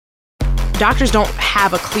doctors don't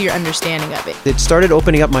have a clear understanding of it. It started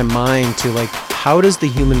opening up my mind to like, how does the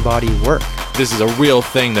human body work? This is a real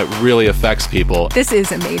thing that really affects people. This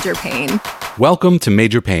is a major pain. Welcome to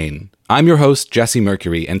Major Pain. I'm your host, Jesse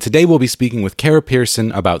Mercury, and today we'll be speaking with Kara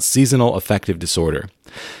Pearson about seasonal affective disorder.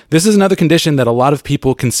 This is another condition that a lot of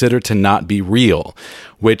people consider to not be real,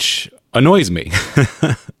 which annoys me.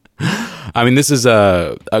 I mean, this is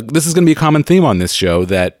going to be a common theme on this show,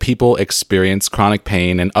 that people experience chronic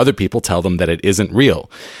pain and other people tell them that it isn't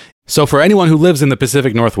real. So for anyone who lives in the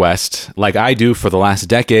Pacific Northwest, like I do for the last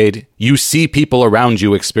decade, you see people around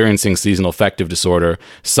you experiencing seasonal affective disorder,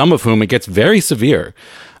 some of whom it gets very severe.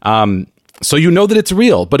 So you know that it's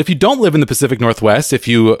real. But if you don't live in the Pacific Northwest, if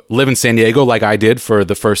you live in San Diego like I did for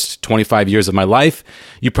the first 25 years of my life,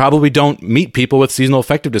 you probably don't meet people with seasonal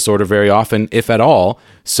affective disorder very often, if at all.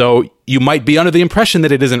 So you might be under the impression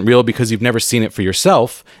that it isn't real because you've never seen it for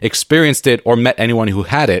yourself, experienced it, or met anyone who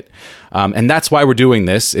had it. And that's why we're doing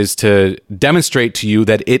this, is to demonstrate to you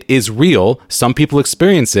that it is real. Some people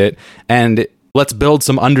experience it, and let's build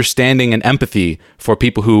some understanding and empathy for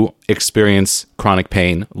people who experience chronic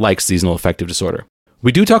pain like seasonal affective disorder.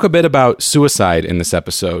 We do talk a bit about suicide in this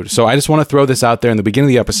episode, so I just want to throw this out there in the beginning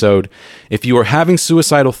of the episode. If you are having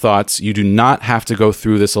suicidal thoughts, you do not have to go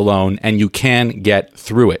through this alone, and you can get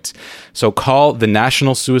through it. So call the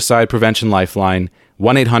National Suicide Prevention Lifeline,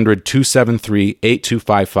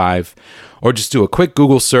 1-800-273-8255, or just do a quick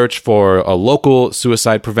Google search for a local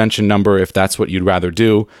suicide prevention number if that's what you'd rather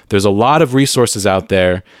do. There's a lot of resources out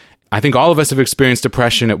there. I think all of us have experienced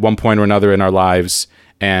depression at one point or another in our lives,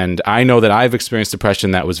 and I know that I've experienced depression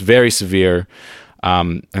that was very severe,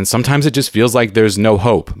 and sometimes it just feels like there's no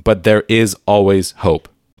hope, but there is always hope.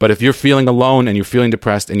 But if you're feeling alone and you're feeling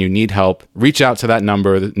depressed and you need help, reach out to that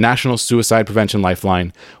number, the National Suicide Prevention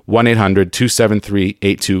Lifeline,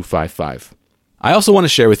 1-800-273-8255. I also want to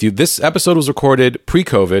share with you, this episode was recorded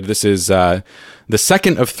pre-COVID. This is the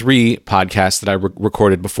second of 3 podcasts that I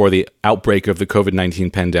recorded before the outbreak of the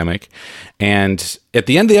COVID-19 pandemic. And at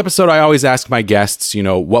the end of the episode, I always ask my guests,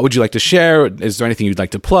 what would you like to share? Is there anything you'd like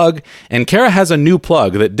to plug? And Kara has a new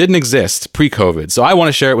plug that didn't exist pre-COVID, so I want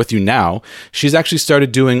to share it with you now. She's actually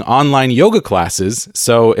started doing online yoga classes.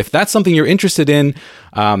 So if that's something you're interested in,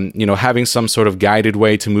 having some sort of guided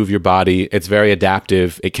way to move your body, it's very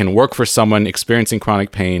adaptive. It can work for someone experiencing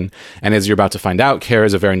chronic pain. And as you're about to find out, Kara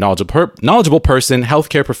is a very knowledgeable person,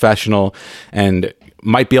 healthcare professional, and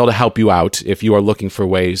might be able to help you out if you are looking for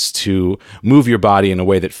ways to move your body in a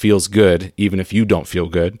way that feels good, even if you don't feel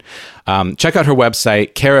good. Check out her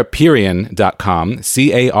website, karaperian.com,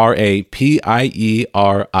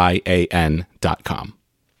 CARAPIERIAN.com.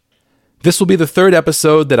 This will be the 3rd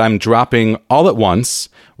episode that I'm dropping all at once,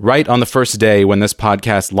 right on the first day when this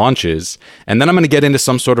podcast launches. And then I'm going to get into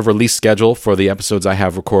some sort of release schedule for the episodes I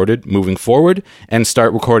have recorded moving forward and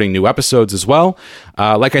start recording new episodes as well.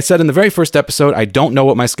 Like I said in the very first episode, I don't know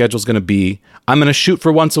what my schedule is going to be. I'm going to shoot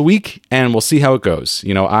for once a week and we'll see how it goes.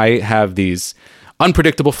 I have these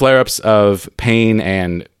unpredictable flare-ups of pain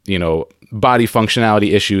and, body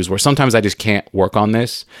functionality issues where sometimes I just can't work on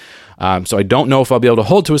this. So I don't know if I'll be able to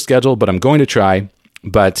hold to a schedule, but I'm going to try.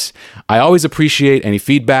 But I always appreciate any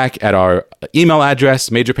feedback at our email address,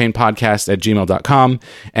 majorpainpodcast@gmail.com.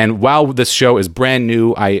 And while this show is brand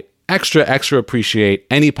new, I extra appreciate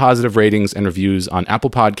any positive ratings and reviews on Apple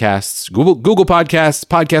Podcasts, Google Podcasts,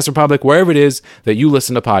 Podcast Republic, wherever it is that you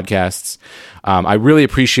listen to podcasts. I really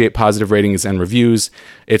appreciate positive ratings and reviews.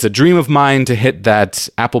 It's a dream of mine to hit that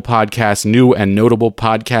Apple Podcast new and notable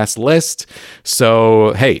podcast list.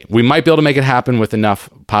 So, hey, we might be able to make it happen with enough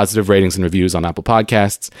positive ratings and reviews on Apple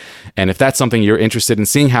Podcasts. And if that's something you're interested in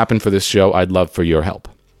seeing happen for this show, I'd love for your help.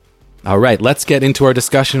 All right, let's get into our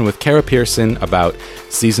discussion with Kara Pearson about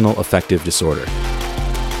seasonal affective disorder.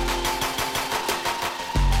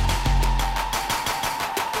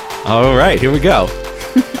 All right, here we go.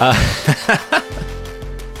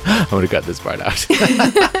 I'm going to cut this part out.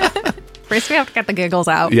 First, we have to get the giggles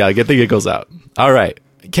out. Yeah, get the giggles out. All right.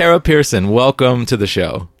 Kara Pearson, welcome to the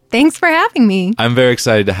show. Thanks for having me. I'm very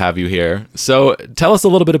excited to have you here. So tell us a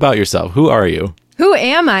little bit about yourself. Who are you? Who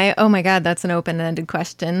am I? Oh my God, that's an open-ended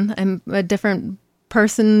question. I'm a different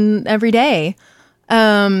person every day.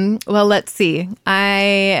 Well, let's see.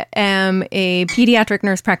 I am a pediatric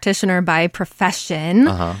nurse practitioner by profession.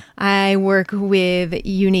 I work with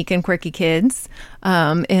unique and quirky kids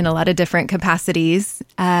in a lot of different capacities.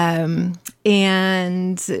 And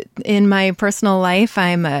in my personal life,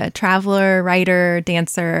 I'm a traveler, writer,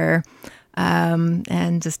 dancer,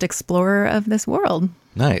 and just explorer of this world.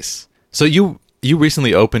 Nice. So you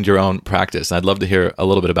recently opened your own practice. I'd love to hear a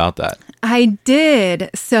little bit about that. I did.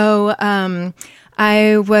 So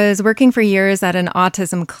I was working for years at an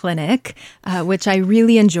autism clinic, which I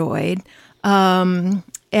really enjoyed.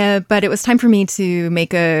 But it was time for me to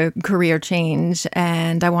make a career change,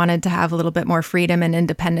 and I wanted to have a little bit more freedom and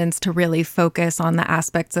independence to really focus on the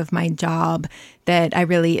aspects of my job that I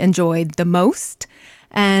really enjoyed the most.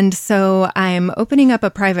 And so I'm opening up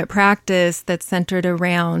a private practice that's centered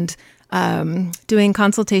around doing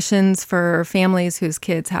consultations for families whose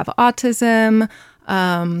kids have autism,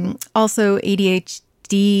 also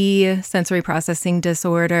ADHD, sensory processing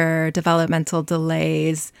disorder, developmental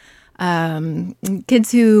delays,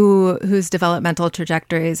 kids whose developmental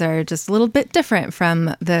trajectories are just a little bit different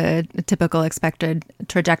from the typical expected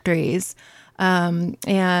trajectories.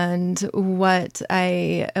 And what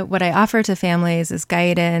I offer to families is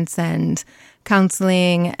guidance and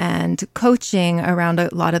counseling and coaching around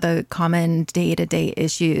a lot of the common day-to-day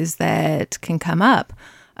issues that can come up.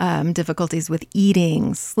 Difficulties with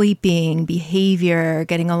eating, sleeping, behavior,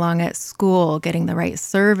 getting along at school, getting the right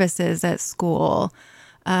services at school.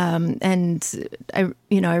 And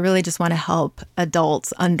I really just want to help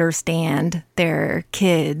adults understand their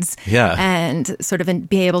kids and sort of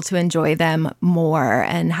be able to enjoy them more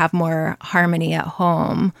and have more harmony at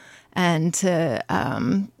home, and to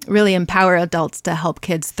really empower adults to help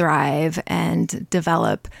kids thrive and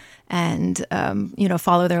develop and,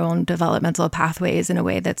 follow their own developmental pathways in a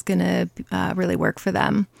way that's going to really work for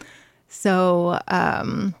them. So,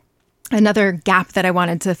 another gap that I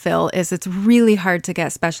wanted to fill is it's really hard to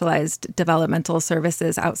get specialized developmental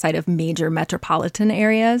services outside of major metropolitan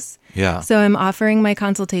areas. Yeah. So I'm offering my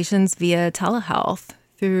consultations via telehealth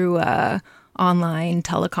through online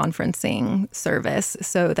teleconferencing service,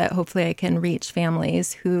 so that hopefully I can reach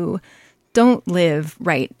families who don't live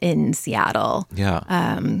right in Seattle.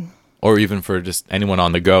 Yeah. Or even for just anyone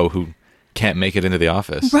on the go who can't make it into the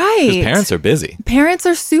office. Right. Because parents are busy. Parents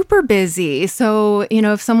are super busy. So,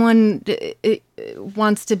 if someone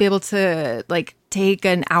wants to be able to take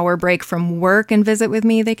an hour break from work and visit with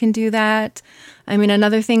me, they can do that. I mean,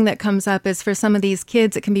 another thing that comes up is for some of these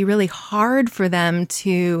kids, it can be really hard for them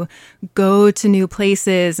to go to new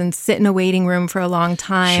places and sit in a waiting room for a long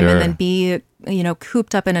time and then be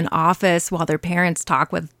cooped up in an office while their parents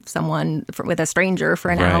talk with someone, with a stranger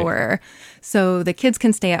for an hour. So the kids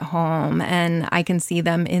can stay at home and I can see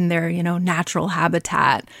them in their, natural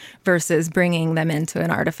habitat versus bringing them into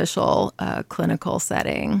an artificial clinical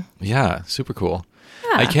setting. Yeah, super cool.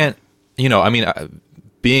 Yeah. I can't,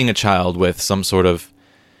 being a child with some sort of,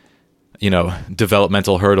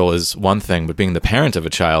 developmental hurdle is one thing, but being the parent of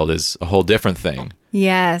a child is a whole different thing.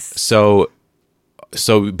 Yes.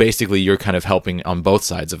 So basically you're kind of helping on both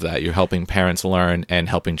sides of that. You're helping parents learn and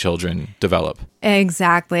helping children develop.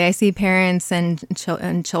 Exactly. I see parents and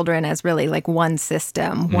children as really like one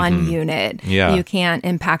system, one unit. Yeah. You can't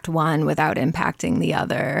impact one without impacting the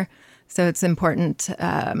other. So it's important.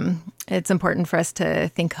 It's important for us to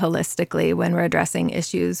think holistically when we're addressing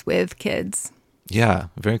issues with kids. Yeah,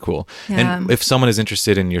 very cool. Yeah. And if someone is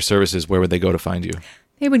interested in your services, where would they go to find you?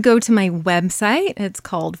 They would go to my website. It's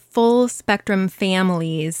called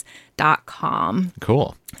fullspectrumfamilies.com.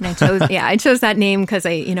 Cool. And I chose that name because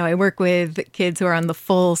I work with kids who are on the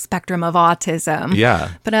full spectrum of autism.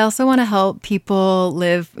 Yeah. But I also want to help people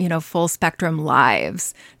live, full spectrum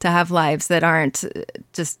lives, to have lives that aren't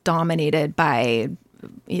just dominated by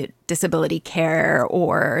disability care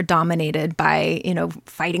or dominated by,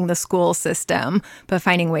 fighting the school system, but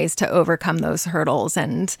finding ways to overcome those hurdles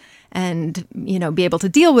and be able to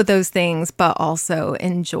deal with those things, but also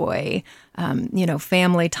enjoy,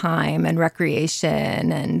 family time and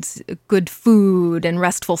recreation and good food and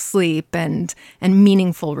restful sleep and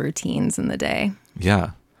meaningful routines in the day.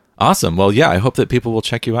 Yeah. Awesome. Well, yeah, I hope that people will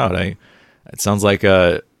check you out. It sounds like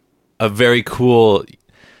a very cool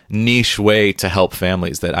niche way to help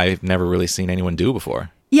families that I've never really seen anyone do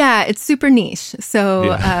before. Yeah, it's super niche. So,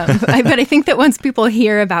 but I think that once people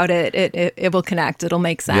hear about it, it will connect. It'll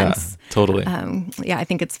make sense. Yeah, totally. I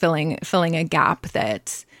think it's filling a gap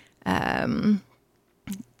that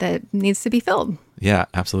needs to be filled. Yeah,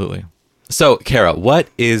 absolutely. So, Kara, what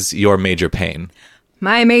is your major pain?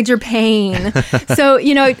 My major pain. So,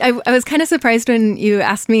 I was kind of surprised when you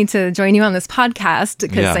asked me to join you on this podcast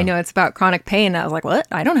because I know it's about chronic pain. I was like, what?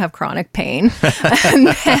 I don't have chronic pain.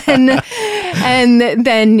 and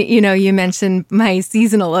then, you mentioned my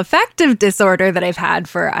seasonal affective disorder that I've had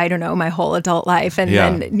for, my whole adult life. And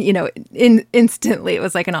then, instantly it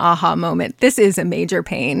was like an aha moment. This is a major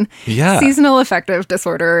pain. Yeah. Seasonal affective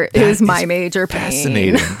disorder is my major pain.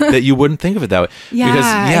 Fascinating that you wouldn't think of it that way. Yeah, because,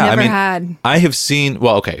 I never had. I have seen,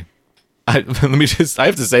 well, okay, I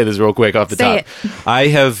have to say this real quick off the Say top.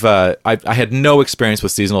 I had no experience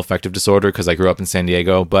with seasonal affective disorder because I grew up in San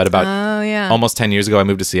Diego, but about almost 10 years ago, I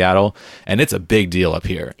moved to Seattle, and it's a big deal up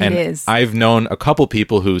here. And It is. I've known a couple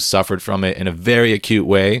people who suffered from it in a very acute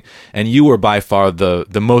way, and you were by far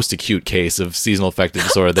the most acute case of seasonal affective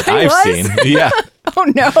disorder that I've was? seen. Yeah. Oh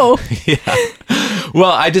no.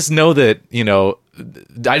 Well, I just know that,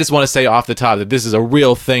 I just want to say off the top that this is a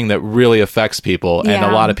real thing that really affects people, and a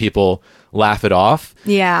Yeah. lot of people laugh it off.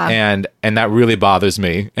 Yeah. And that really bothers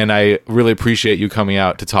me, and I really appreciate you coming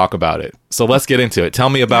out to talk about it. So let's get into it. Tell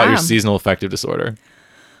me about your Yeah. seasonal affective disorder.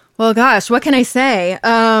 Well, gosh, what can I say?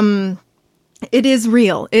 It is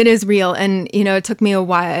real. It is real. And, it took me a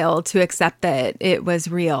while to accept that it was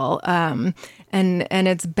real. And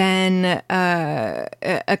it's been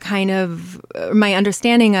a kind of, my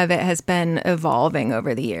understanding of it has been evolving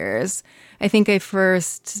over the years. I think I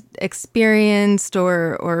first experienced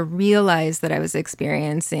or realized that I was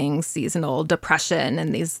experiencing seasonal depression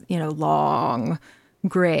and these, long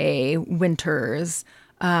gray winters,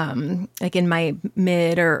 like in my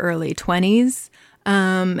mid or early 20s.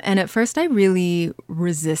 And at first I really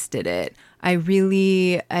resisted it. I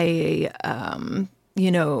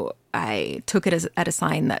took it as a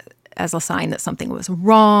sign that something was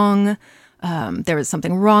wrong. There was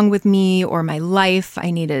something wrong with me or my life.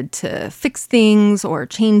 I needed to fix things or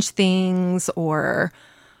change things or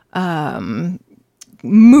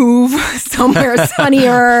move somewhere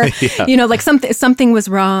sunnier. Like something was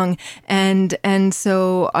wrong. And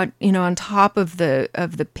so on top of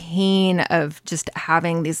the pain of just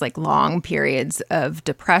having these like long periods of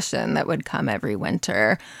depression that would come every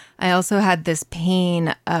winter, I also had this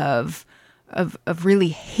pain of really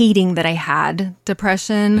hating that I had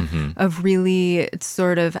depression, of really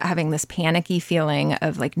sort of having this panicky feeling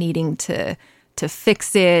of like needing to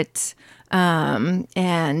fix it. And,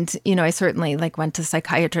 I certainly like went to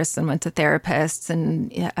psychiatrists and went to therapists,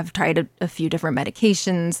 and I've tried a few different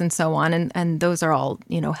medications and so on. And those are all,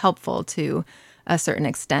 helpful to a certain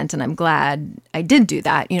extent. And I'm glad I did do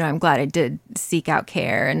that. I'm glad I did seek out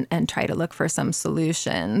care and try to look for some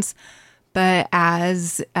solutions. But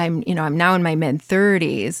as I'm now in my mid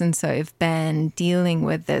 30s, and so I've been dealing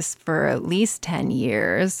with this for at least 10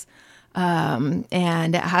 years, and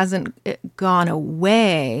it hasn't gone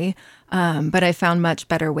away, but I found much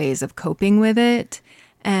better ways of coping with it.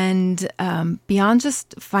 And beyond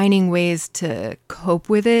just finding ways to cope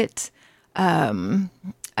with it,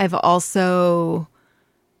 I've also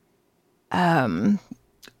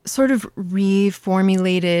sort of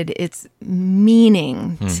reformulated its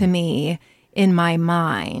meaning to me in my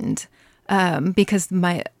mind, because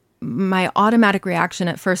my automatic reaction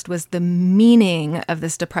at first was the meaning of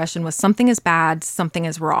this depression was something is bad, something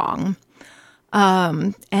is wrong.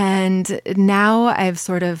 And now I've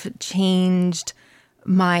sort of changed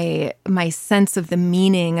my sense of the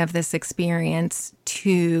meaning of this experience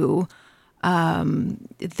to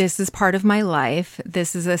this is part of my life.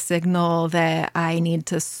 This is a signal that I need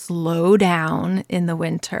to slow down in the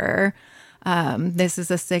winter. This is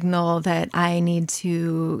a signal that I need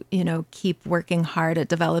to, keep working hard at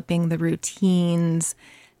developing the routines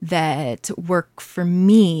that work for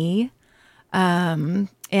me. And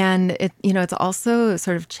it's also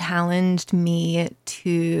sort of challenged me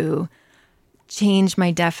to change my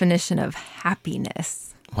definition of happiness.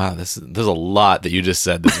 Wow, there's a lot that you just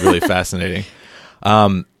said that's really fascinating.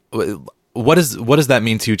 What does that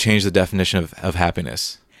mean to change the definition of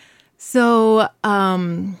happiness? So,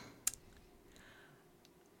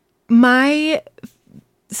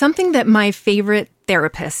 something that my favorite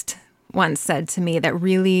therapist once said to me that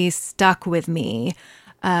really stuck with me,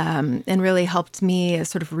 and really helped me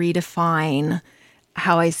sort of redefine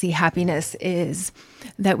how I see happiness is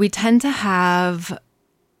that we tend to have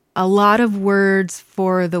a lot of words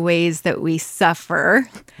for the ways that we suffer.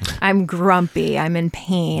 I'm grumpy, I'm in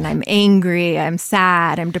pain, I'm angry, I'm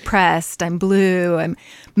sad, I'm depressed, I'm blue, I'm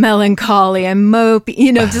melancholy, I'm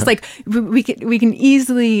mopey. Just like we can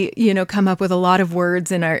easily, come up with a lot of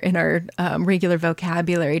words in our regular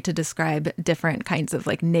vocabulary to describe different kinds of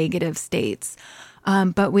like negative states.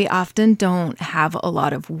 But we often don't have a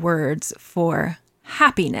lot of words for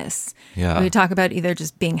happiness. Yeah. We talk about either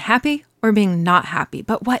just being happy or being not happy.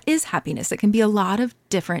 But what is happiness? It can be a lot of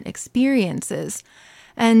different experiences.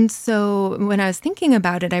 And so when I was thinking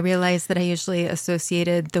about it, I realized that I usually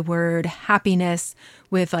associated the word happiness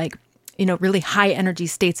with like, really high energy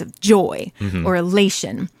states of joy or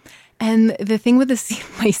elation. And the thing with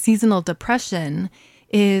my seasonal depression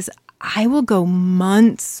is I will go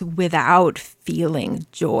months without feeling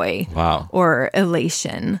joy Wow. or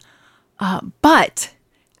elation. But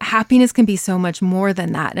happiness can be so much more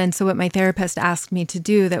than that. And so what my therapist asked me to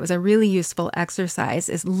do that was a really useful exercise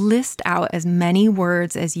is list out as many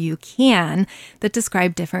words as you can that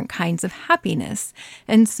describe different kinds of happiness.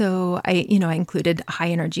 And so I included high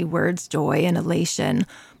energy words, joy and elation,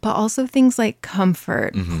 but also things like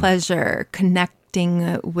comfort, pleasure,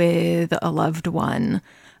 connecting with a loved one,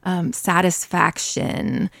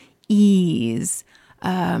 satisfaction, ease.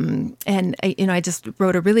 And I just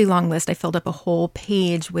wrote a really long list. I filled up a whole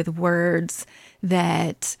page with words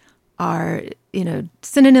that are,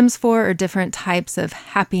 synonyms for or different types of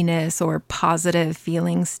happiness or positive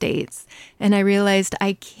feeling states. And I realized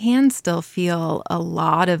I can still feel a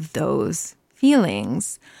lot of those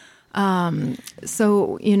feelings.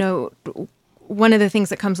 So, one of the things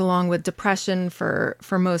that comes along with depression for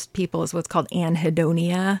most people is what's called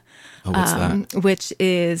anhedonia, what's that? Which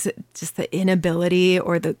is just the inability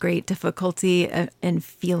or the great difficulty in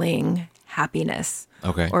feeling happiness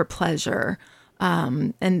or pleasure.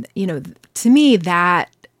 And, to me, that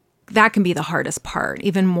can be the hardest part,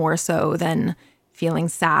 even more so than feeling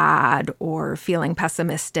sad or feeling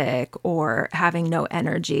pessimistic or having no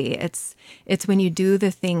energy. It's when you do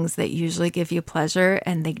the things that usually give you pleasure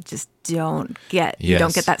and they just you don't get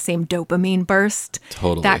that same dopamine burst.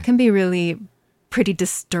 Totally. That can be really pretty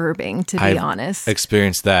disturbing, to be honest. I've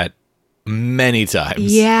experienced that many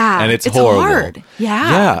times. Yeah. And it's horrible. Hard.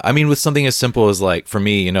 Yeah. Yeah. I mean, with something as simple as like, for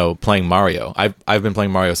me, playing Mario. I've been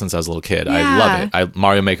playing Mario since I was a little kid. Yeah. I love it.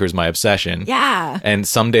 Mario Maker is my obsession. Yeah. And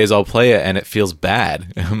some days I'll play it and it feels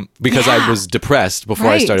bad because I was depressed before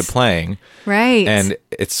I started playing. Right. And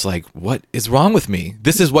it's like, what is wrong with me?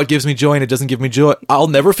 This is what gives me joy and it doesn't give me joy. I'll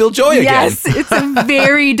never feel joy again. Yes. It's a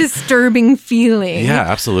very disturbing feeling. Yeah,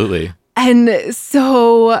 absolutely. And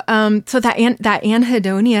so that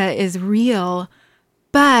anhedonia is real,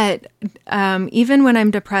 but even when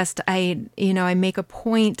I'm depressed, I make a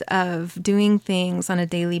point of doing things on a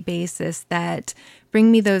daily basis that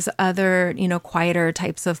bring me those other, quieter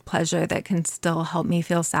types of pleasure that can still help me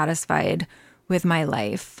feel satisfied with my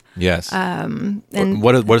life. Yes. And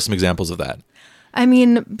what are some examples of that? I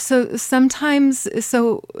mean, so sometimes,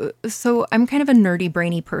 so I'm kind of a nerdy,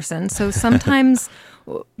 brainy person. So sometimes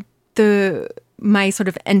my sort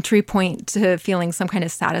of entry point to feeling some kind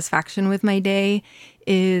of satisfaction with my day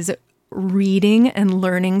is reading and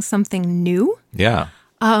learning something new. Yeah.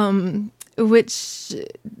 Which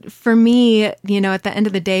for me, at the end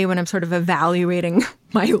of the day, when I'm sort of evaluating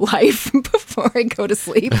my life before I go to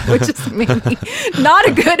sleep, which is maybe not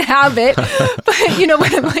a good habit, but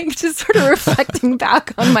when I'm like just sort of reflecting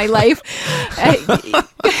back on my life,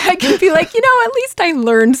 I can be like, at least I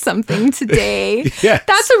learned something today. Yes.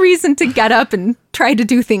 That's a reason to get up and try to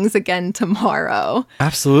do things again tomorrow.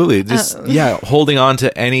 Absolutely. Just, holding on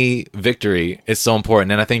to any victory is so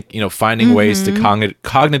important. And I think, finding ways to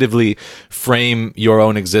cognitively frame your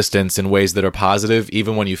own existence in ways that are positive,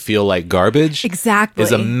 even when you feel like garbage. Exactly.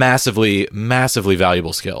 Is a massively, massively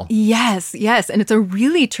valuable skill. Yes. And it's a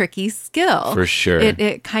really tricky skill. For sure.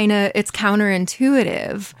 It's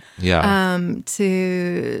counterintuitive. Yeah.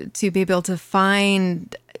 To be able to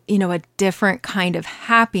find, a different kind of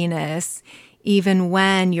happiness, even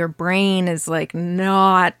when your brain is like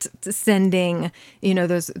not sending,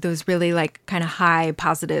 those really like kind of high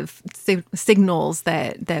positive signals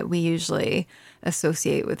that we usually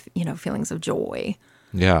associate with, feelings of joy.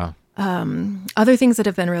 Yeah. Other things that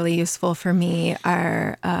have been really useful for me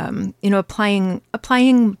are, applying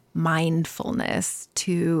mindfulness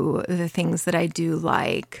to the things that I do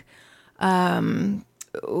like.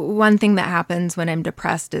 One thing that happens when I'm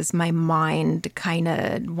depressed is my mind kind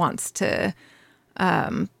of wants to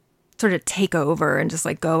sort of take over and just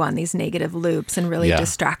like go on these negative loops and really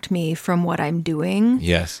distract me from what I'm doing.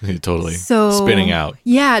 Yes, totally. So spinning out.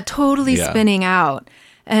 Yeah, totally spinning out.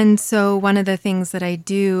 And so one of the things that I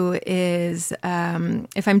do is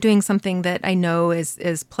if I'm doing something that I know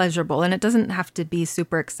is pleasurable, and it doesn't have to be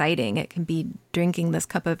super exciting, it can be drinking this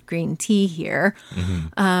cup of green tea here,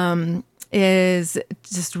 is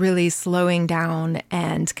just really slowing down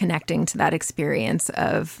and connecting to that experience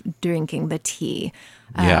of drinking the tea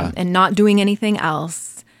and not doing anything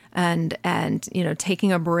else. And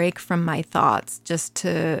taking a break from my thoughts just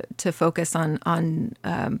to focus on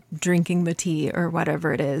drinking the tea or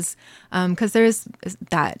whatever it is, because there's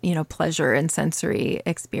that pleasure and sensory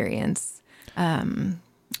experience,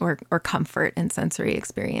 or comfort and sensory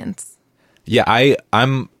experience. Yeah,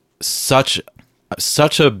 I'm such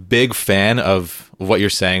a big fan of what you're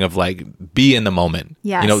saying of like be in the moment.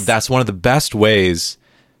 Yes. That's one of the best ways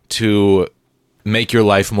to make your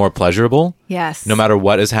life more pleasurable. Yes. No matter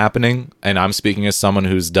what is happening. And I'm speaking as someone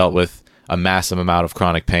who's dealt with a massive amount of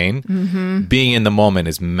chronic pain, being in the moment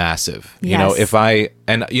is massive. You know, Yes.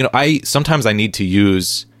 I sometimes I need to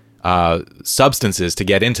use substances to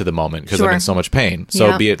get into the moment because I'm Sure. in so much pain. So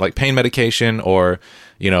Yeah. be it like pain medication or,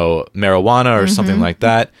 you know, marijuana or something like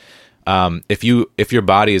that. If your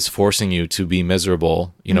body is forcing you to be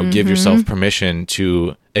miserable, you know, give yourself permission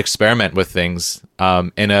to experiment with things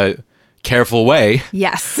in a careful way.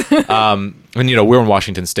 Yes. And you know, we're in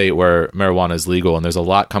Washington State where marijuana is legal, and there's a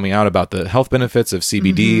lot coming out about the health benefits of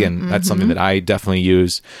CBD, and that's something that I definitely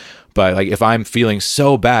use. But like, if I'm feeling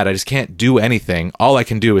so bad, I just can't do anything. All I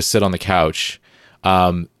can do is sit on the couch.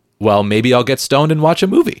 Well, maybe I'll get stoned and watch a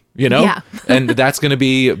movie, you know? Yeah. And that's going to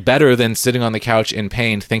be better than sitting on the couch in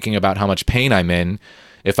pain, thinking about how much pain I'm in.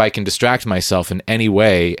 If I can distract myself in any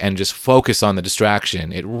way and just focus on the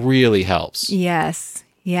distraction, it really helps. Yes.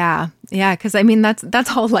 Yeah. Yeah. Because I mean,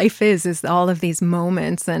 that's all life is all of these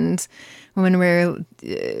moments. And when we're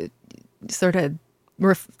sort of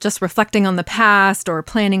just reflecting on the past or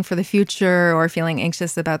planning for the future or feeling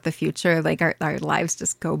anxious about the future, like our lives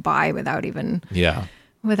just go by without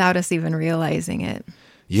us even realizing it.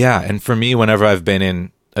 Yeah. And for me, whenever I've been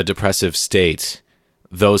in a depressive state,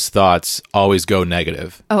 those thoughts always go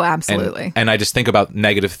negative. Oh, absolutely. And I just think about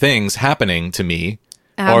negative things happening to me.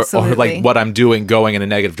 Absolutely. Or like what I'm doing going in a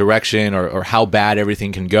negative direction or how bad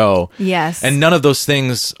everything can go. Yes. And none of those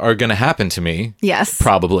things are going to happen to me. Yes.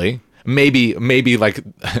 Probably. Maybe like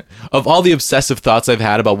of all the obsessive thoughts I've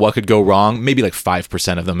had about what could go wrong, maybe like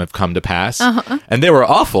 5% of them have come to pass. And they were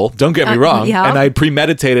awful. Don't get me wrong. yeah. And I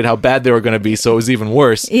premeditated how bad they were going to be. So it was even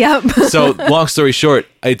worse. Yep. So long story short,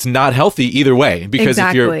 it's not healthy either way, because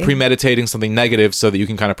if you're Exactly. premeditating something negative so that you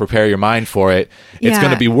can kind of prepare your mind for it, it's Yeah.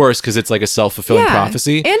 going to be worse because it's like a self-fulfilling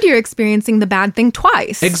prophecy. And you're experiencing the bad thing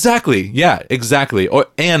twice. Exactly. Yeah, exactly.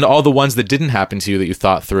 And all the ones that didn't happen to you that you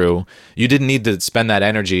thought through, you didn't need to spend that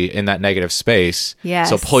energy in that negative space. Yes.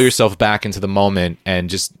 So pull yourself back into the moment and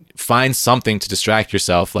just find something to distract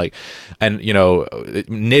yourself, like, and you know,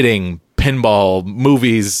 knitting, pinball,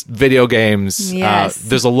 movies, video games. Yes.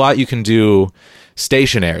 There's a lot you can do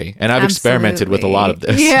stationary, and I've experimented with a lot of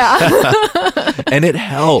this. Yeah. And it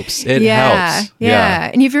helps. It helps.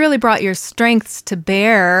 Yeah. And you've really brought your strengths to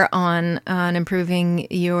bear on improving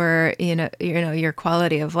your your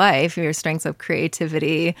quality of life, your strengths of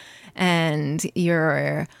creativity and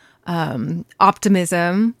your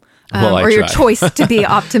optimism. Well, I or your try. choice to be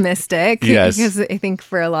optimistic. Yes. Because I think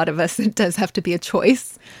for a lot of us, it does have to be a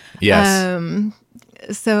choice. Yes.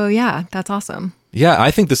 So yeah, that's awesome. Yeah,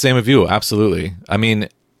 I think the same of you. Absolutely. I mean,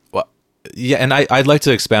 yeah, and I'd like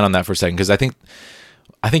to expand on that for a second, because I think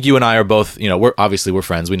you and I are both, you know, we're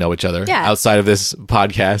friends. We know each other outside of this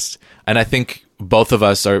podcast. And I think both of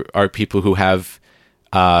us are people who have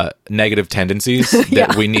negative tendencies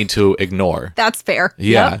that we need to ignore. That's fair.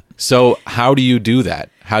 Yeah. Yep. So how do you do that?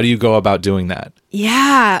 How do you go about doing that?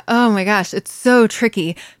 Yeah. Oh my gosh. It's so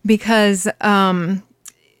tricky because,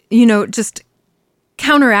 just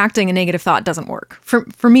counteracting a negative thought doesn't work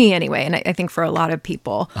for me anyway. And I think for a lot of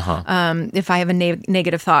people, if I have a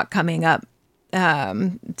negative thought coming up,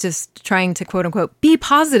 just trying to quote unquote be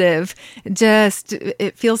positive,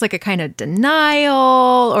 it feels like a kind of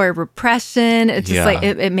denial or repression. It's just like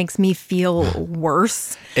it makes me feel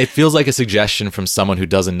worse. It feels like a suggestion from someone who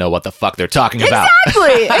doesn't know what the fuck they're talking about.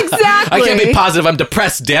 Exactly. I can't be positive. I'm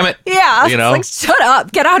depressed. Damn it. Yeah. You know? It's like, shut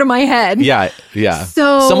up. Get out of my head. Yeah. Yeah.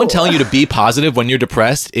 So- someone telling you to be positive when you're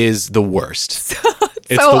depressed is the worst.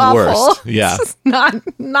 It's so the awful. worst. Yeah. It's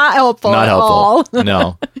not helpful Not at helpful. all.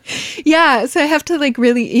 No. Yeah. So I have to like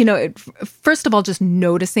really, first of all, just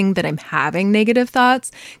noticing that I'm having negative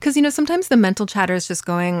thoughts. Because, sometimes the mental chatter is just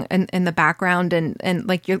going in the background and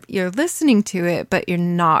like you're listening to it, but you're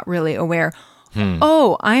not really aware.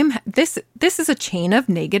 Oh, this is a chain of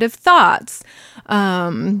negative thoughts.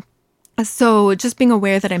 So just being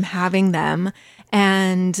aware that I'm having them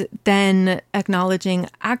and then acknowledging,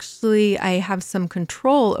 actually, I have some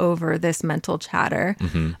control over this mental chatter.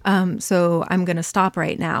 So I'm going to stop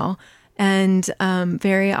right now. And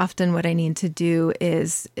very often what I need to do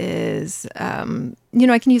is I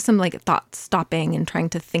can use some like thought stopping and trying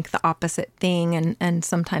to think the opposite thing. And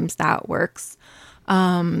sometimes that works.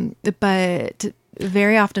 But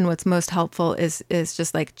very often what's most helpful is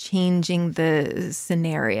just like changing the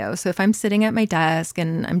scenario. So if I'm sitting at my desk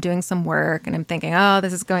and I'm doing some work and I'm thinking, oh,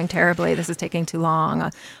 this is going terribly, this is taking too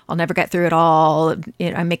long, I'll never get through it all,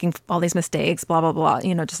 I'm making all these mistakes, blah, blah, blah,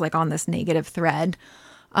 just like on this negative thread.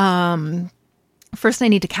 First I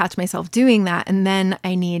need to catch myself doing that. And then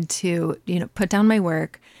I need to, put down my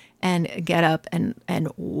work and get up and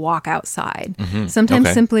walk outside. Mm-hmm. Sometimes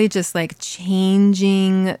Okay. simply just like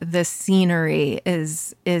changing the scenery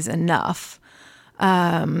is enough.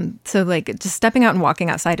 So like just stepping out and walking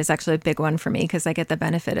outside is actually a big one for me because I get the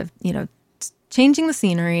benefit of, changing the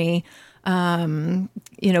scenery, going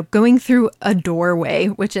through a doorway,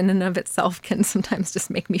 which in and of itself can sometimes just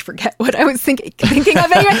make me forget what I was thinking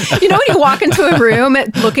of. Anyway, when you walk into a room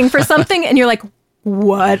looking for something and you're like,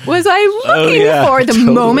 what was I looking for the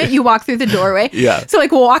totally. moment you walk through the doorway? Yeah. So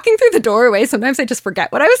like walking through the doorway, sometimes I just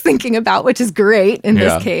forget what I was thinking about, which is great in Yeah.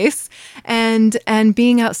 this case. And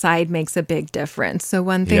being outside makes a big difference. So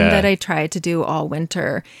one thing Yeah. that I try to do all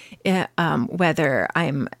winter, whether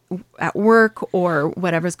I'm at work or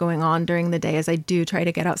whatever's going on during the day, is I do try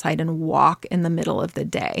to get outside and walk in the middle of the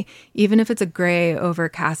day. Even if it's a gray,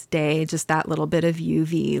 overcast day, just that little bit of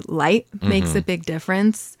UV light makes a big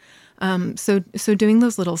difference. So doing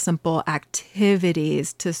those little simple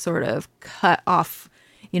activities to sort of cut off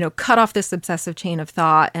this obsessive chain of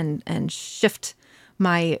thought and shift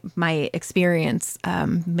my experience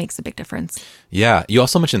makes a big difference. Yeah. You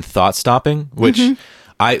also mentioned thought stopping, which Mm-hmm.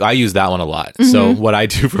 I use that one a lot. So what I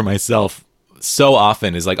do for myself so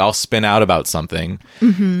often is like I'll spin out about something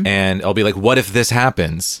Mm-hmm. and I'll be like, what if this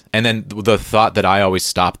happens? And then the thought that I always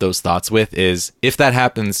stop those thoughts with is, if that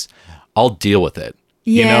happens, I'll deal with it.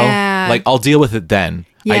 Yeah. Like I'll deal with it then.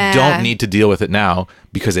 I Yeah. don't need to deal with it now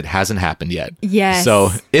because it hasn't happened yet. Yes. So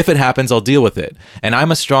if it happens, I'll deal with it. And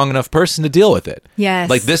I'm a strong enough person to deal with it. Yes.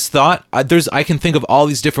 Like this thought, I can think of all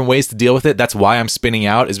these different ways to deal with it. That's why I'm spinning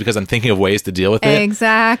out, is because I'm thinking of ways to deal with it.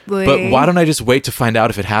 Exactly. But why don't I just wait to find out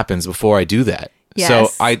if it happens before I do that? Yes. So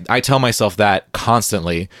I tell myself that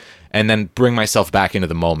constantly and then bring myself back into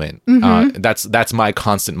the moment. That's my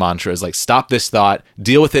constant mantra, is like, stop this thought,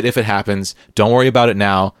 deal with it if it happens. Don't worry about it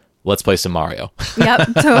now. Let's play some Mario. Yep,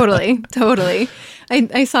 totally.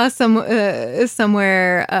 I saw somewhere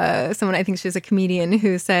someone, I think she was a comedian,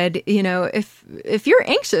 who said, if you're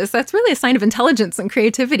anxious, that's really a sign of intelligence and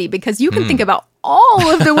creativity, because you can think about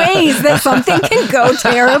all of the ways that something can go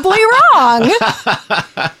terribly wrong.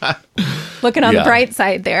 Looking on Yeah. the bright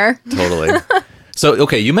side there. Totally. So,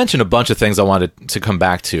 okay, you mentioned a bunch of things I wanted to come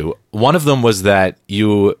back to. One of them was that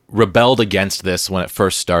you rebelled against this when it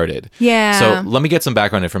first started. Yeah. So let me get some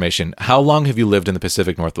background information. How long have you lived in the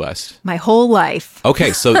Pacific Northwest? My whole life.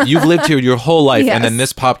 Okay, so you've lived here your whole life, and then Yes.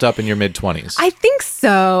 this popped up in your mid-20s. I think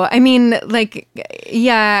so. I mean, like,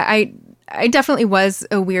 yeah, I definitely was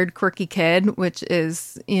a weird, quirky kid, which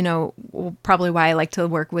is, probably why I like to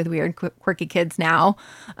work with weird, quirky kids now.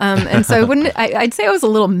 And so I'd say I was a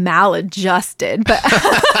little maladjusted, but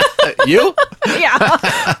You? yeah, but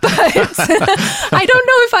I don't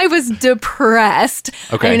know if I was depressed.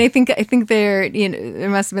 Okay. I mean, I think there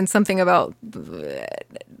must have been something about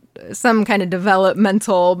some kind of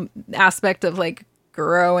developmental aspect of like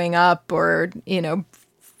growing up, or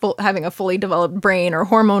having a fully developed brain, or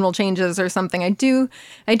hormonal changes or something. I do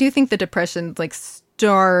think the depression like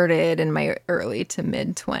started in my early to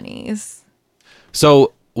mid 20s.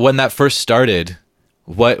 So when that first started,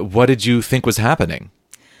 what did you think was happening?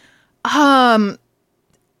 Gosh,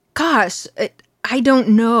 I don't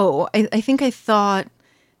know. I think I thought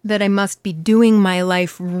that I must be doing my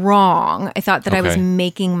life wrong. I thought that I was Okay.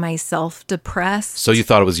 making myself depressed. So you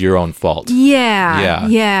thought it was your own fault.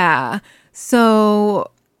 Yeah. So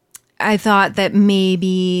I thought that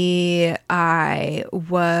maybe I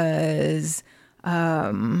was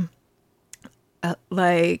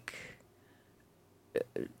like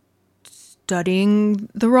studying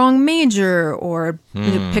the wrong major, or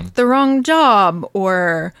picked the wrong job,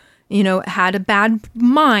 or had a bad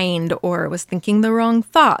mind, or was thinking the wrong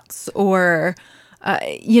thoughts, or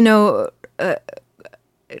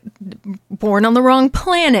born on the wrong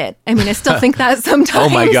planet. I mean, I still think that sometimes. Oh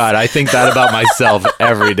my God, I think that about myself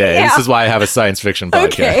every day. Yeah. This is why I have a science fiction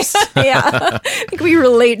Okay. podcast. Yeah. I think we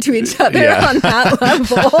relate to each other Yeah. on that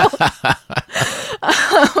level.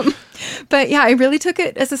 But yeah, I really took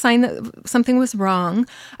it as a sign that something was wrong.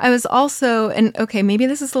 I was also, and okay, maybe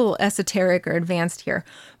this is a little esoteric or advanced here,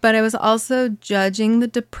 but I was also judging the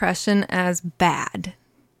depression as bad.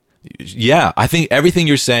 Yeah, I think everything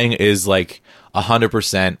you're saying is like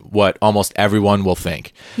 100% what almost everyone will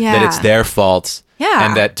think. Yeah. That it's their fault. Yeah.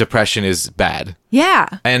 And that depression is bad. Yeah.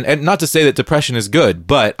 And not to say that depression is good,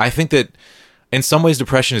 but I think that in some ways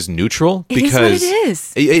depression is neutral, It is because what it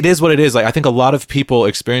is. It is what it is. Like, I think a lot of people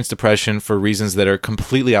experience depression for reasons that are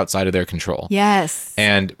completely outside of their control. Yes.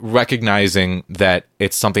 And recognizing that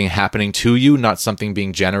it's something happening to you, not something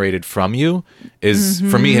being generated from you, is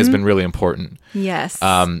for me has been really important. Yes.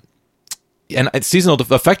 And seasonal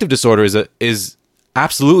affective disorder is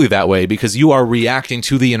absolutely that way because you are reacting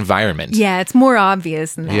to the environment. Yeah, it's more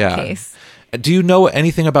obvious in that case. Do you know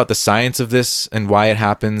anything about the science of this and why it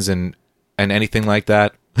happens and anything like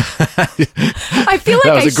that? I feel like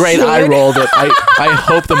that was a great eye roll that I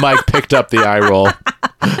hope the mic picked up the eye roll.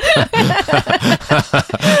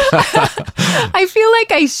 I feel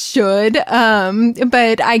like I should,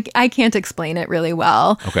 but I can't explain it really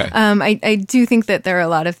well. Okay. I do think that there are a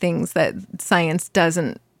lot of things that science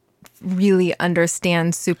doesn't really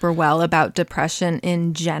understand super well about depression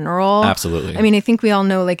in general. Absolutely. I mean, I think we all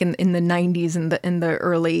know, like in the 90s and in the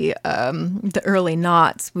early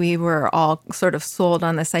noughts, we were all sort of sold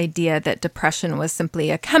on this idea that depression was simply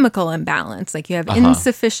a chemical imbalance. Like you have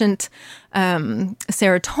insufficient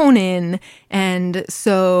serotonin, and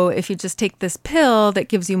so if you just take this pill that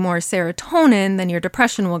gives you more serotonin, then your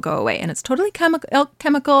depression will go away. And it's totally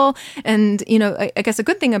chemical. And I guess a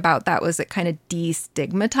good thing about that was it kind of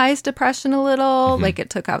destigmatized depression a little. Like it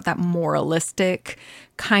took out that moralistic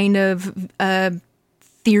kind of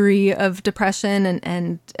theory of depression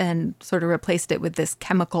and sort of replaced it with this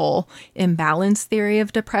chemical imbalance theory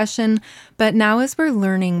of depression. But now as we're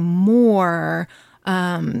learning more,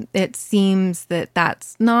 it seems that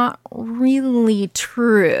that's not really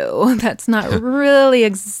true. That's not really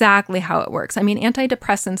exactly how it works. I mean,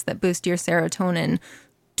 antidepressants that boost your serotonin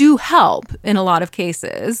do help in a lot of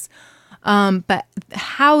cases, but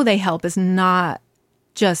how they help is not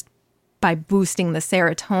just by boosting the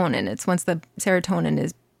serotonin. It's once the serotonin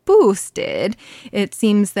is boosted, it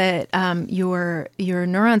seems that your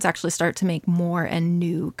neurons actually start to make more and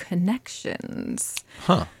new connections.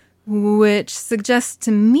 Which suggests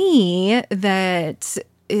to me that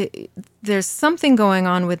there's something going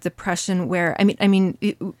on with depression where, I mean,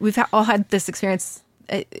 we've all had this experience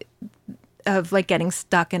of like getting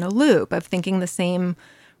stuck in a loop of thinking the same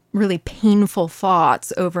really painful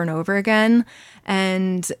thoughts over and over again.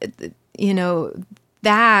 And,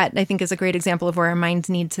 that I think is a great example of where our minds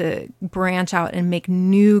need to branch out and make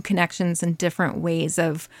new connections and different ways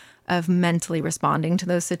of mentally responding to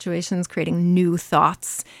those situations, creating new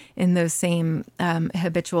thoughts in those same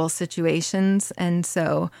habitual situations. And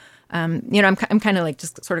so, I'm kind of like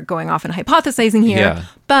just sort of going off and hypothesizing here,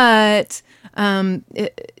 but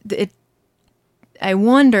I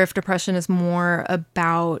wonder if depression is more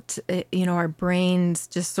about, our brains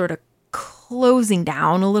just sort of closing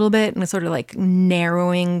down a little bit and sort of like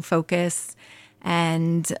narrowing focus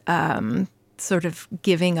and sort of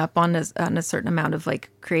giving up on a certain amount of like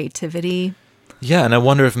creativity. Yeah, and I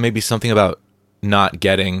wonder if maybe something about not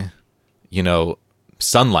getting,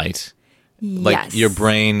 sunlight. Like your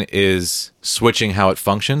brain is switching how it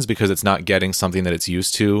functions because it's not getting something that it's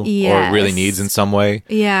used to or it really needs in some way.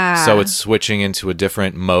 Yeah. So it's switching into a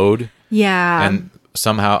different mode. Yeah. And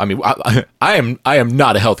somehow, I mean, I am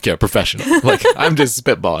not a healthcare professional. Like I'm just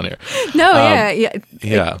spitballing here. No,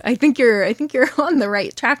 yeah. I think you're on the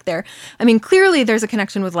right track there. I mean, clearly there's a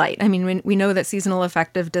connection with light. I mean, we know that seasonal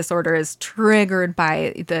affective disorder is triggered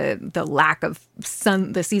by the lack of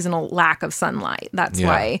the seasonal lack of sunlight. That's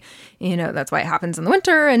why, that's why it happens in the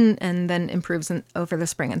winter and then improves over the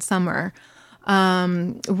spring and summer.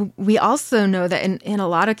 We also know that in a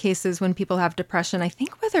lot of cases when people have depression, I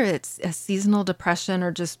think whether it's a seasonal depression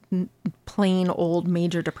or just plain old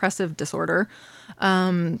major depressive disorder,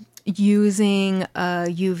 using a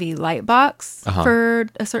UV light box for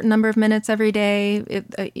a certain number of minutes every day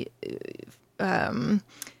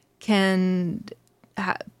can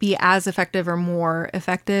be as effective or more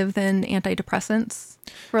effective than antidepressants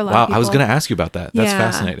for a lot of people. I was going to ask you about that. That's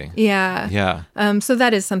fascinating. Yeah. So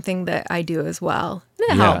that is something that I do as well.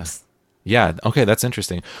 And it helps. Yeah. Okay. That's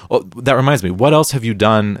interesting. Oh, that reminds me. What else have you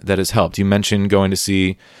done that has helped? You mentioned going to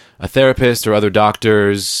see a therapist or other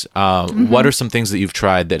doctors. What are some things that you've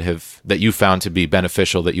tried that you found to be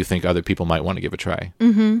beneficial that you think other people might want to give a try?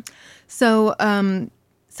 So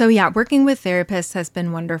working with therapists has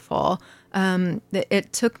been wonderful.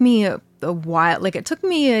 It took me a while. Like it took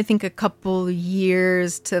me, I think, a couple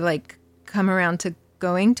years to like come around to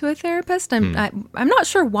going to a therapist. I'm not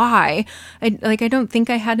sure why. I don't think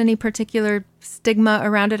I had any particular stigma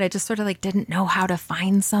around it. I just sort of like didn't know how to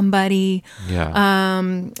find somebody. Yeah.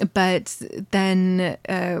 But then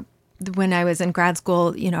when I was in grad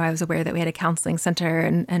school, I was aware that we had a counseling center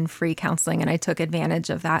and free counseling, and I took advantage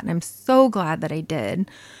of that. And I'm so glad that I did.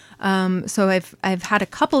 So I've had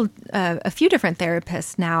a few different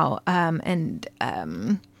therapists now, and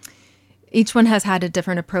each one has had a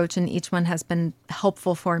different approach, and each one has been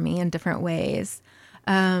helpful for me in different ways.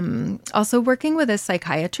 Also, working with a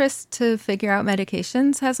psychiatrist to figure out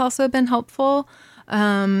medications has also been helpful.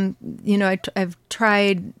 I've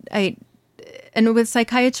tried. and with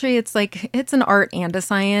psychiatry, it's like, it's an art and a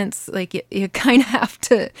science. Like you kind of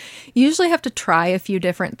usually have to try a few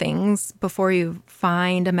different things before you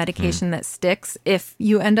find a medication that sticks, if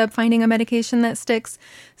you end up finding a medication that sticks.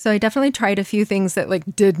 So I definitely tried a few things that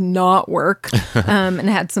like did not work and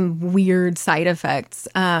had some weird side effects.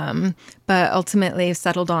 But ultimately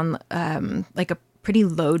settled on like a pretty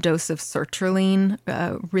low dose of sertraline.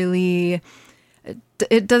 Really,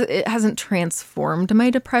 it hasn't transformed my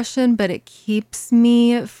depression, but it keeps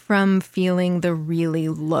me from feeling the really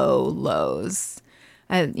low lows.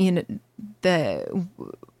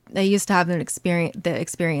 I used to have the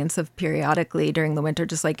experience of periodically during the winter,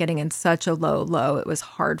 just like getting in such a low. It was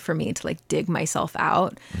hard for me to like dig myself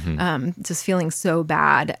out. Just feeling so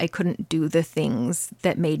bad. I couldn't do the things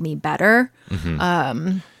that made me better.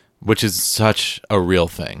 Which is such a real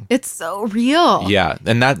thing. It's so real. Yeah.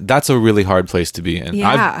 And that's a really hard place to be in.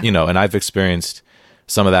 Yeah. I've experienced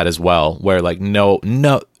some of that as well, where like no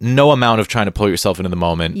amount of trying to pull yourself into the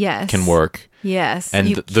moment can work. Yes.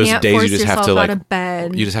 And those days you just have to like,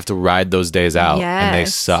 you just have to ride those days out, and they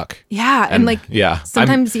suck. Yeah. And like,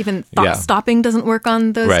 sometimes even stopping doesn't work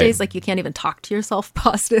on those days. Like you can't even talk to yourself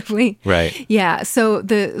positively. Right. Yeah. So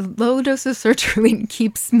the low dose of sertraline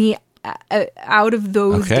keeps me out of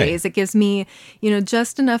those days. It gives me,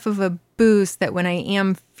 just enough of a boost that when I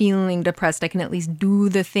am feeling depressed, I can at least do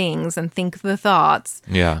the things and think the thoughts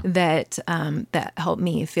that that help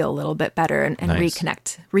me feel a little bit better and nice.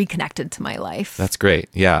 reconnected to my life. That's great.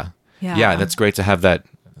 Yeah. That's great to have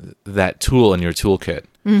that tool in your toolkit.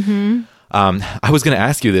 I was going to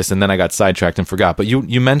ask you this, and then I got sidetracked and forgot. But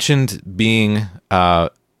you mentioned being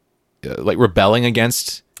like rebelling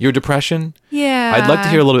against your depression. Yeah. I'd like to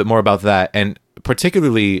hear a little bit more about that, and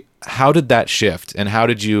particularly, how did that shift, and how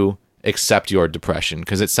did you accept your depression?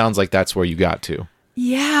 Because it sounds like that's where you got to.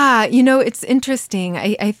 Yeah, it's interesting.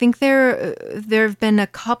 I think there have been a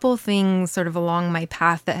couple things sort of along my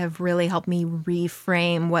path that have really helped me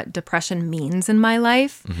reframe what depression means in my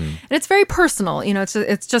life. And it's very personal.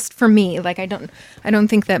 It's just for me. Like I don't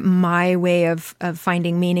think that my way of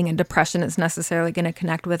finding meaning in depression is necessarily going to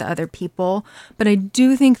connect with other people, but I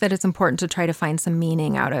do think that it's important to try to find some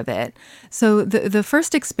meaning out of it. So the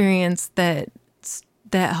first experience that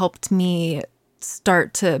helped me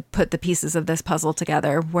start to put the pieces of this puzzle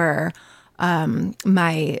together were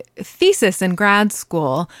my thesis in grad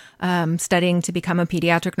school, studying to become a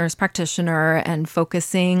pediatric nurse practitioner and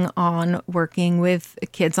focusing on working with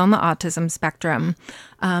kids on the autism spectrum.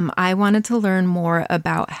 I wanted to learn more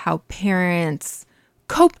about how parents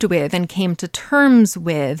coped with and came to terms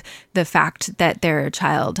with the fact that their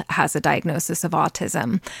child has a diagnosis of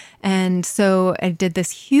autism. And so I did this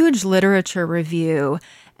huge literature review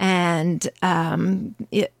and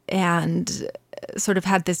sort of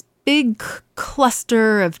had this big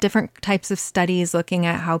cluster of different types of studies looking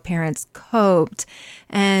at how parents coped.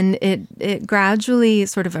 And it gradually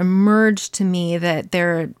sort of emerged to me that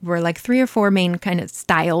there were like 3 or 4 main kind of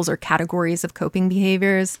styles or categories of coping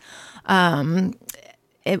behaviors,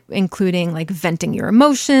 including like venting your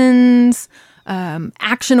emotions,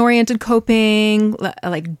 action-oriented coping,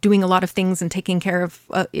 like doing a lot of things and taking care of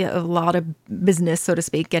a lot of business, so to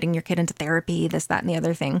speak, getting your kid into therapy, this, that, and the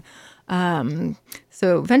other thing.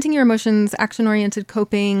 So venting your emotions, action-oriented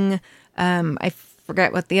coping, I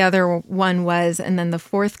forget what the other one was. And then the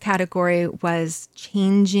 4th category was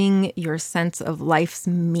changing your sense of life's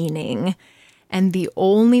meaning. And the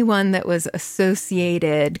only one that was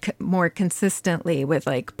associated more consistently with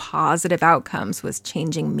like positive outcomes was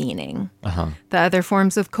changing meaning. The other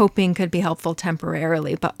forms of coping could be helpful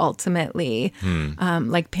temporarily, but ultimately,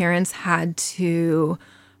 like parents had to,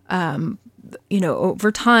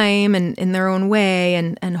 over time and in their own way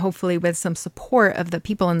and hopefully with some support of the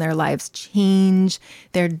people in their lives, change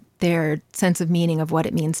their sense of meaning of what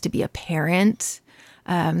it means to be a parent.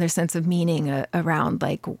 Their sense of meaning around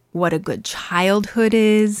like what a good childhood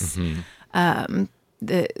is,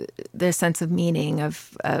 their sense of meaning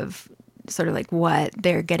of sort of like what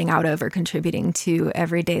they're getting out of or contributing to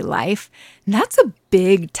everyday life. And that's a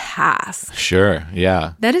big task. Sure,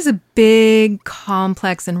 yeah. That is a big,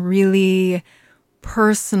 complex, and really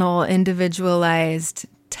personal, individualized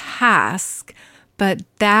task. But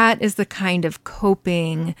that is the kind of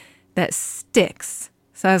coping that sticks.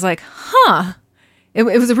 So I was like, It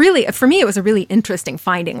was a really, for me, it was a really interesting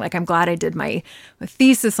finding. Like, I'm glad I did my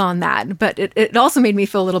thesis on that, but it also made me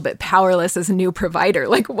feel a little bit powerless as a new provider.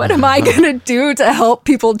 Like, what am I going to do to help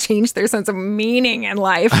people change their sense of meaning in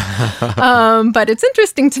life? But it's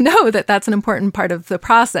interesting to know that that's an important part of the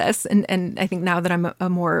process. And I think now that I'm a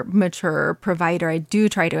more mature provider, I do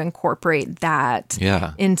try to incorporate that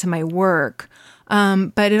into my work.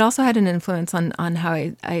 But it also had an influence on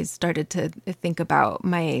how I started to think about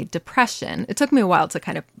my depression. It took me a while to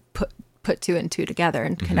kind of put two and two together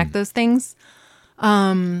and connect those things.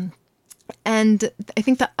 And I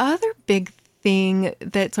think the other big thing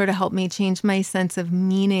that sort of helped me change my sense of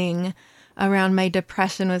meaning around my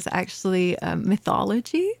depression was actually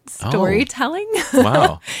mythology, storytelling.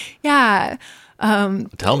 Wow. Yeah.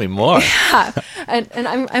 Tell me more. Yeah. And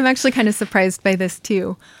I'm actually kind of surprised by this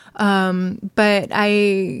too. But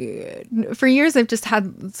for years, I've just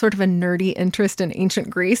had sort of a nerdy interest in ancient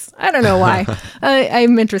Greece. I don't know why.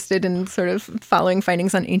 I'm interested in sort of following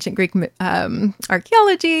findings on ancient Greek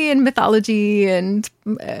archaeology and mythology and,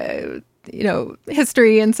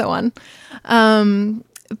 history and so on.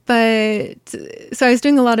 But so I was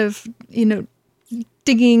doing a lot of,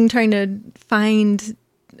 digging, trying to find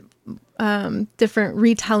different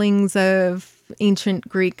retellings of ancient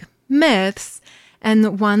Greek myths. And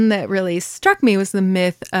the one that really struck me was the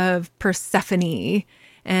myth of Persephone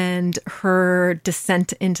and her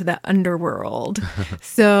descent into the underworld.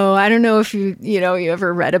 So I don't know if you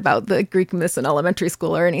ever read about the Greek myths in elementary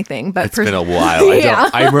school or anything, but it's been a while.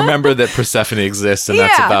 Yeah. I remember that Persephone exists, and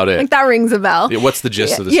that's about it. Like that rings a bell. What's the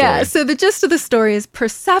gist of the story? Yeah, so the gist of the story is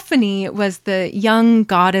Persephone was the young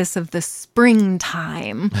goddess of the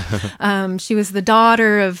springtime. She was the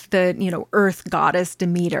daughter of the, earth goddess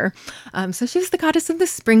Demeter. So she was the goddess of the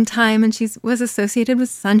springtime, and she was associated with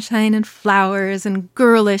sunshine and flowers and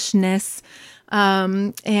girlishness.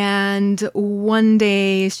 And one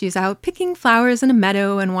day she's out picking flowers in a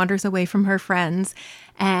meadow and wanders away from her friends.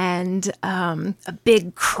 And a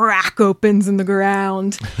big crack opens in the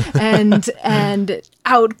ground, and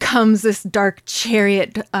out comes this dark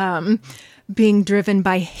chariot being driven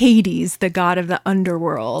by Hades, the god of the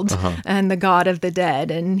underworld and the god of the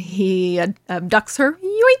dead. And he abducts her,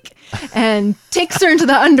 yoink, and takes her into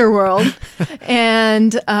the underworld.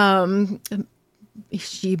 And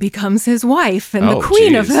she becomes his wife and the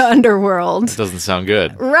queen of the underworld. That doesn't sound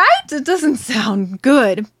good. Right? It doesn't sound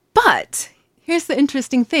good. But here's the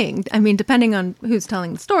interesting thing. I mean, depending on who's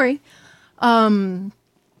telling the story,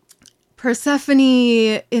 Persephone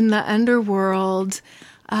in the underworld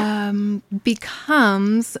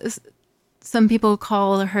becomes, some people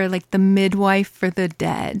call her like the midwife for the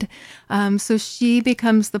dead. So she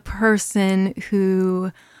becomes the person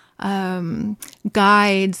who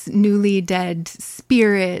guides newly dead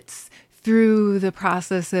spirits through the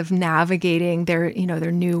process of navigating their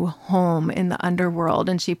new home in the underworld.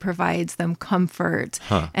 And she provides them comfort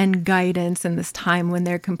and guidance in this time when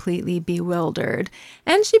they're completely bewildered.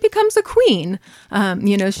 And she becomes a queen.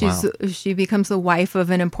 She becomes the wife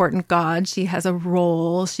of an important god. She has a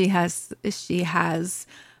role. She has a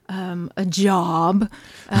job.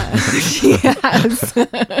 She has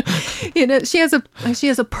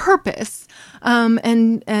a purpose,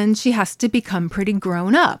 and she has to become pretty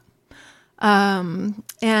grown up. And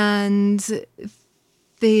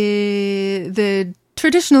the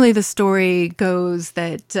traditionally the story goes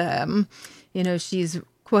that she's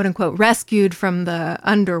quote unquote rescued from the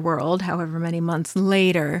underworld, however many months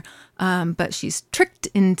later, but she's tricked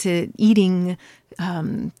into eating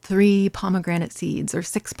 3 pomegranate seeds or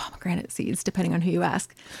 6 pomegranate seeds, depending on who you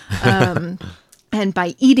ask. And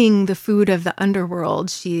by eating the food of the underworld,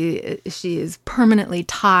 she is permanently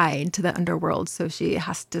tied to the underworld. So she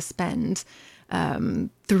has to spend 3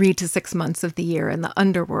 to 6 months of the year in the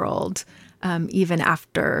underworld, even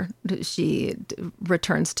after she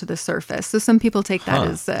returns to the surface. So some people take that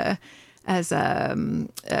as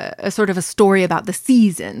a sort of a story about the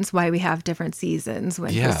seasons, why we have different seasons.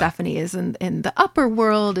 When Persephone is in the upper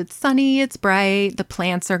world, it's sunny, it's bright, the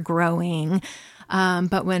plants are growing.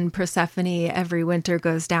 But when Persephone every winter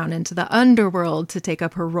goes down into the underworld to take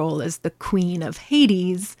up her role as the queen of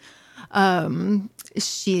Hades, everything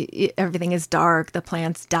is dark, the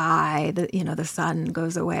plants die, the sun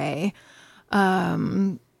goes away.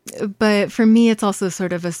 But for me, it's also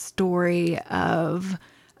sort of a story of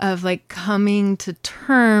like coming to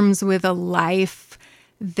terms with a life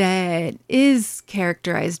that is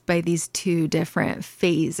characterized by these 2 different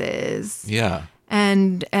phases. Yeah.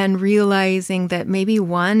 And realizing that maybe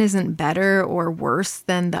one isn't better or worse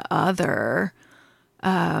than the other.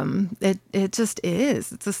 It just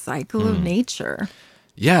is. It's a cycle of nature.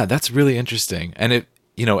 Yeah, that's really interesting. And it,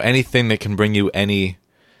 anything that can bring you any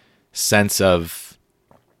sense of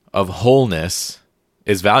wholeness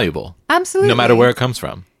is valuable. Absolutely. No matter where it comes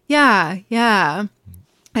from. Yeah.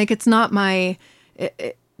 Like it's not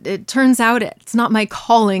it turns out it's not my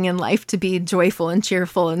calling in life to be joyful and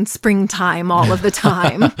cheerful in springtime all of the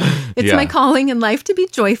time. It's Yeah. my calling in life to be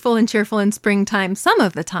joyful and cheerful in springtime some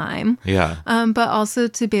of the time. Yeah. But also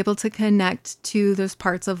to be able to connect to those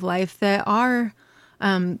parts of life that are,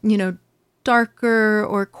 darker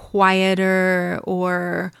or quieter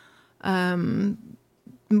or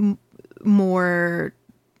more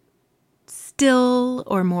still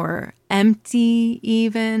or more empty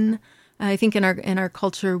even. I think in our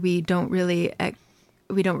culture we don't really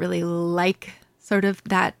like sort of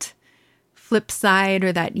that flip side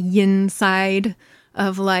or that yin side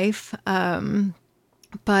of life.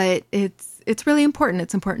 But it's really important.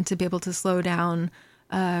 It's important to be able to slow down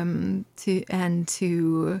to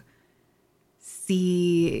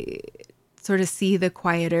see the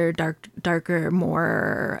quieter, darker,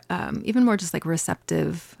 more even more just like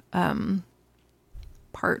receptive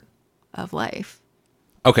part of life.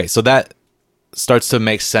 Okay, so that starts to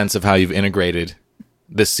make sense of how you've integrated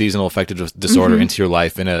this seasonal affective disorder into your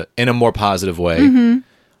life in a more positive way.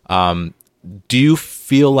 Do you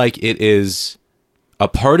feel like it is a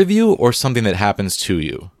part of you or something that happens to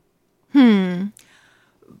you?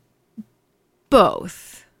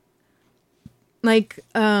 Both. Like,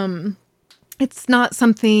 it's not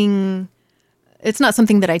something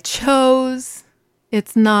that I chose.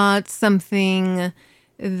 It's not something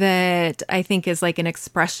that I think is like an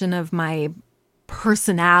expression of my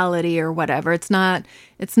personality or whatever. It's not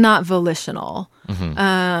volitional.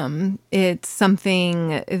 It's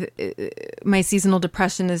something, my seasonal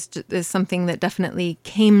depression is something that definitely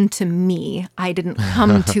came to me. I didn't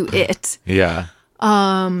come to it. Yeah.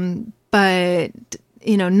 But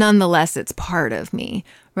nonetheless, it's part of me,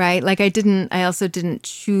 right? Like I also didn't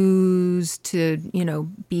choose to,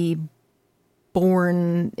 be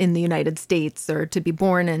born in the United States or to be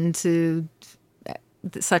born into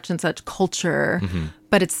such and such culture,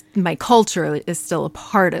 but my culture is still a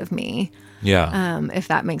part of me. Yeah. If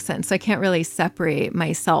that makes sense. So I can't really separate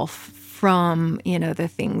myself from, the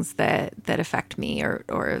things that affect me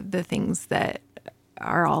or the things that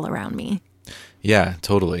are all around me. Yeah,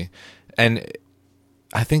 totally. And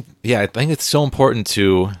I think it's so important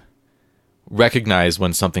to recognize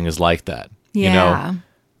when something is like that. Yeah.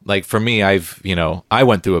 Like for me, I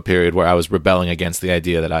went through a period where I was rebelling against the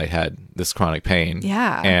idea that I had this chronic pain.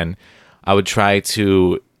 Yeah. And I would try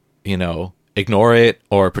to, ignore it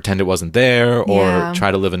or pretend it wasn't there or try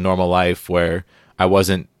to live a normal life where I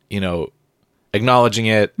wasn't, acknowledging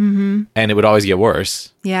it, and it would always get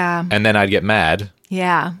worse. Yeah. And then I'd get mad.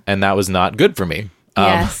 Yeah. And that was not good for me.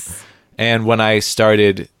 Yes. And when I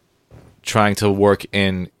started trying to work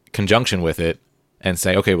in conjunction with it and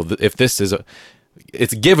say, okay, well, if this is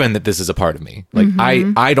it's given that this is a part of me. Like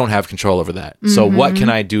I don't have control over that. So what can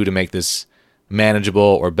I do to make this manageable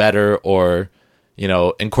or better or,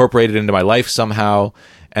 incorporate it into my life somehow?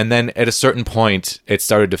 And then at a certain point, it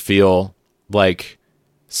started to feel like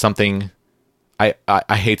something, I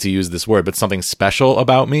hate to use this word, but something special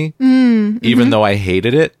about me, even though I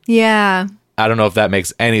hated it. Yeah. I don't know if that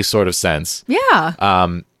makes any sort of sense.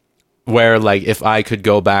 Yeah. Where like if I could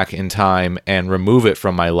go back in time and remove it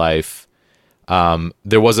from my life,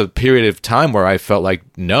 there was a period of time where I felt like,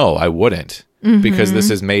 no, I wouldn't, because this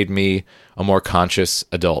has made me a more conscious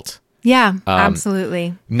adult. Yeah,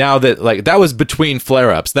 absolutely. Now that was between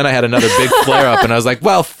flare-ups. Then I had another big flare-up and I was like,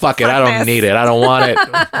 well, fuck it. I don't need it. I don't want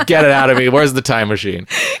it. Get it out of me. Where's the time machine?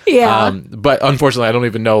 Yeah. But unfortunately, I don't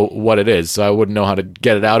even know what it is. So I wouldn't know how to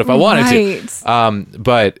get it out if I wanted to.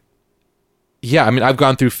 But yeah, I mean, I've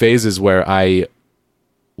gone through phases where I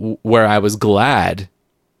was glad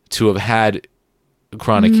to have had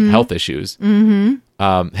chronic health issues.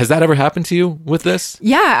 Has that ever happened to you with this?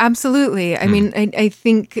 Yeah, absolutely. I mean, I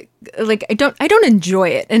think like I don't enjoy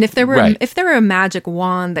it. And if there were a magic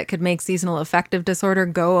wand that could make seasonal affective disorder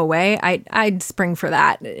go away, I'd spring for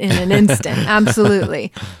that in an instant.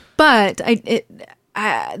 Absolutely. But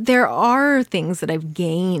there are things that I've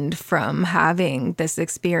gained from having this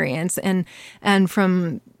experience and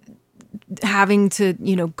from having to,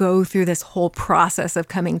 go through this whole process of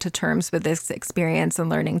coming to terms with this experience and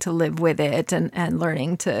learning to live with it and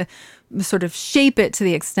learning to sort of shape it to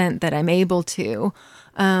the extent that I'm able to.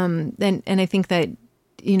 And I think that,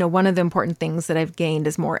 one of the important things that I've gained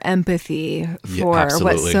is more empathy for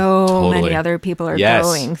what so many other people are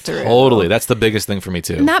going through. Totally. That's the biggest thing for me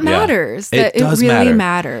too. And that matters. It does really matter.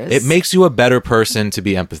 matters. It makes you a better person to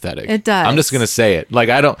be empathetic. It does. I'm just going to say it. Like,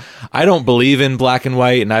 I don't believe in black and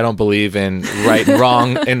white, and I don't believe in right and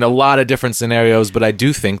wrong in a lot of different scenarios, but I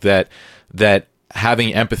do think that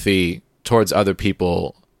having empathy towards other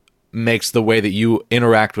people makes the way that you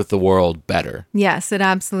interact with the world better. Yes, it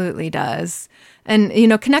absolutely does. And,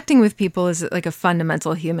 connecting with people is like a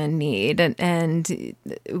fundamental human need. And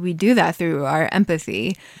we do that through our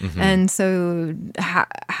empathy. And so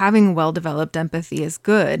having well-developed empathy is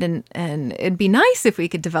good. And it'd be nice if we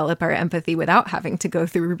could develop our empathy without having to go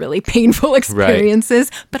through really painful experiences.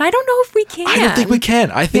 Right. But I don't know if we can. I don't think we can.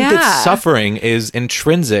 I think that suffering is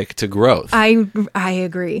intrinsic to growth. I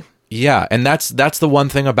agree. Yeah. And that's the one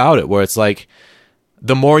thing about it, where it's like,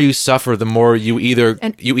 the more you suffer, the more you either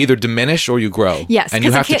diminish or you grow. Yes, and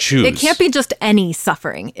you have to choose. It can't be just any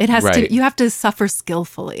suffering. It has to. You have to suffer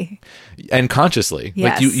skillfully and consciously.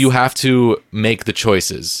 Yes. Like you have to make the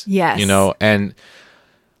choices. Yes, And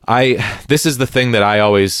this is the thing that I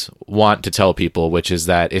always want to tell people, which is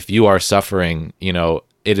that if you are suffering,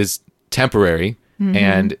 it is temporary,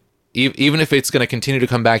 and even if it's going to continue to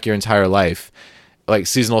come back your entire life. Like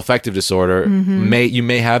seasonal affective disorder, you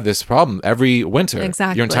may have this problem every winter,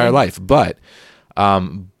 your entire life, but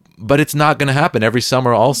it's not going to happen every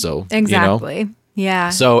summer also. Exactly.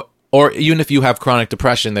 Yeah. So, or even if you have chronic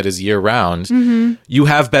depression that is year round, you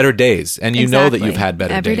have better days, and you know that you've had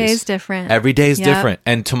better days. Every day is different. Every day is different,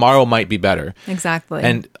 and tomorrow might be better. Exactly.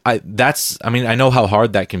 And I know how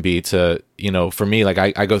hard that can be to, for me, like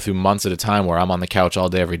I go through months at a time where I'm on the couch all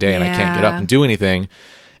day, every day, and I can't get up and do anything.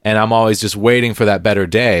 And I'm always just waiting for that better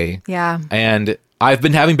day. Yeah. And I've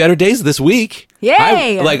been having better days this week.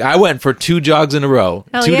 Yay! I went for 2 jogs in a row,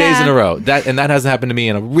 Hell 2 days yeah. in a row. That hasn't happened to me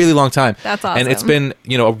in a really long time. That's awesome. And it's been,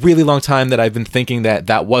 a really long time that I've been thinking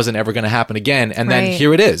that wasn't ever going to happen again. And then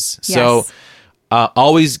here it is. Yes. So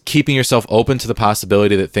always keeping yourself open to the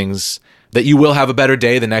possibility that you will have a better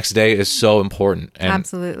day the next day is so important. And,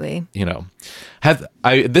 absolutely.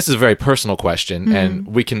 This is a very personal question, and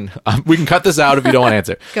we can cut this out if you don't want to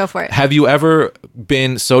answer. Go for it. Have you ever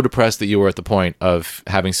been so depressed that you were at the point of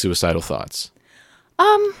having suicidal thoughts?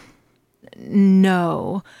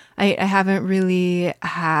 No, I haven't really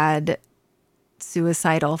had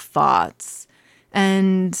suicidal thoughts,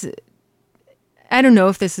 and I don't know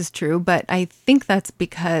if this is true, but I think that's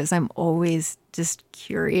because I'm always just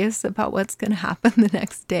curious about what's going to happen the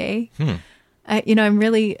next day. I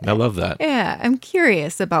love that. Yeah, I'm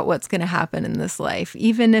curious about what's going to happen in this life,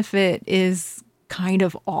 even if it is kind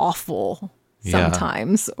of awful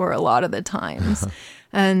sometimes or a lot of the times.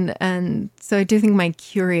 And so I do think my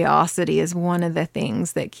curiosity is one of the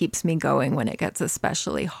things that keeps me going when it gets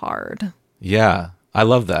especially hard. Yeah, I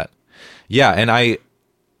love that. Yeah, and I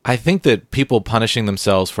think that people punishing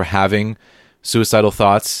themselves for having suicidal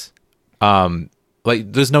thoughts,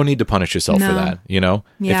 there's no need to punish yourself for that, Yeah.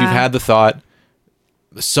 If you've had the thought,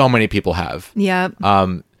 so many people have. Yeah.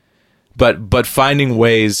 But finding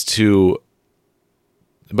ways to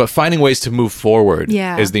move forward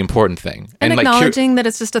is the important thing. And acknowledging that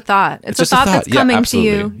it's just a thought. It's a just a thought that's coming to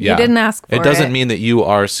you. Yeah. You didn't ask for it. It doesn't mean that you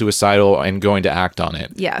are suicidal and going to act on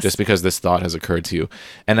it. Yes. Just because this thought has occurred to you.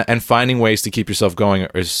 And finding ways to keep yourself going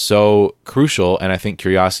is so crucial. And I think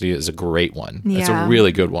curiosity is a great one. It's a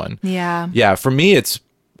really good one. Yeah. Yeah. For me, it's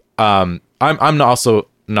I'm also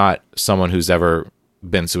not someone who's ever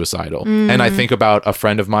been suicidal. And I think about a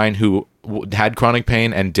friend of mine who had chronic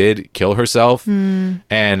pain and did kill herself,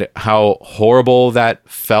 and how horrible that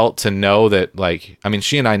felt to know that,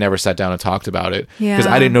 she and I never sat down and talked about it because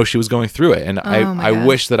I didn't know she was going through it. And I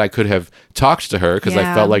wish that I could have talked to her because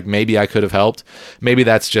I felt like maybe I could have helped. Maybe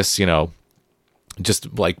that's just,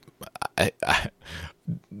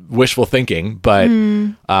 wishful thinking, but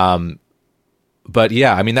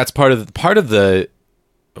yeah, that's part of the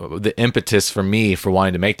impetus for me for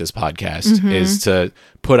wanting to make this podcast is to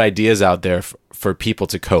put ideas out there for people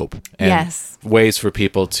to cope, and ways for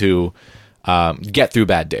people to get through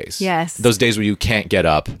bad days. Yes. Those days where you can't get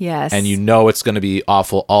up. Yes. And it's going to be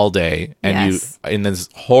awful all day, and you in this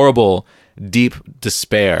horrible, deep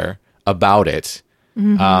despair about it.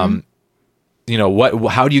 How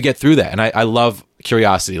do you get through that? And I love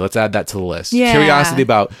curiosity. Let's add that to the list. Yeah. Curiosity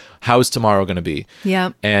about how's tomorrow going to be.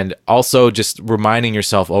 Yeah. And also just reminding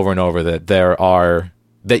yourself over and over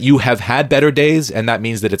that you have had better days, and that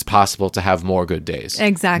means that it's possible to have more good days.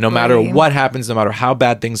 Exactly. No matter what happens, no matter how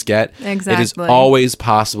bad things get, it is always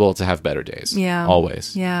possible to have better days. Yeah.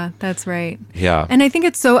 Always. Yeah, that's right. Yeah. And I think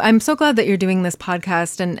I'm so glad that you're doing this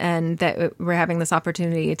podcast and that we're having this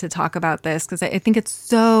opportunity to talk about this, because I think it's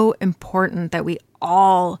so important that we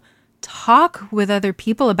all talk with other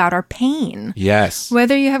people about our pain. Yes.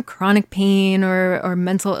 Whether you have chronic pain or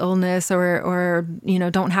mental illness or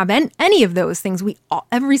don't have any of those things,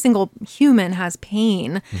 every single human has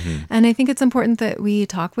pain. And I think it's important that we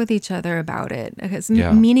talk with each other about it, because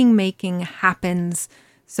meaning making happens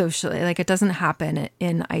socially. Like, it doesn't happen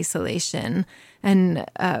in isolation. And,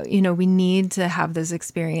 we need to have those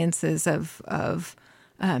experiences of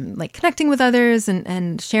like connecting with others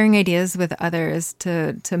and sharing ideas with others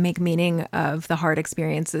to make meaning of the hard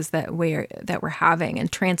experiences that we're having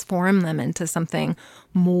and transform them into something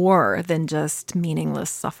more than just meaningless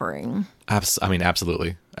suffering.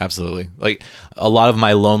 Absolutely. Like, a lot of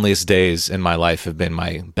my loneliest days in my life have been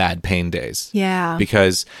my bad pain days. Yeah.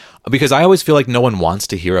 Because I always feel like no one wants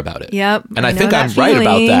to hear about it. Yep. And I think I'm right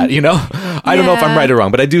about that, I don't know if I'm right or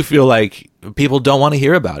wrong, but I do feel like people don't want to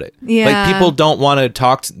hear about it. Yeah. Like, people don't want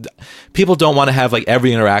to people don't want to have like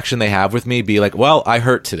every interaction they have with me be like, well, I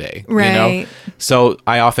hurt today. Right. So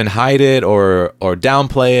I often hide it or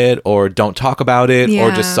downplay it or don't talk about it or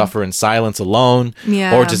Yeah. just suffer in silence alone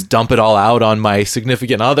Yeah. or just dump it all out on my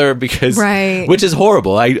significant other because, Right. which is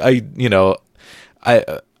horrible.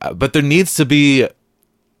 But there needs to be,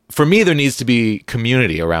 for me, there needs to be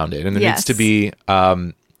community around it, and there needs Yes. to be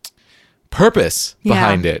purpose Yeah.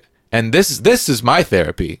 behind it. And this is my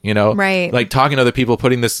therapy, Right. Like, talking to other people,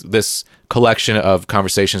 putting this collection of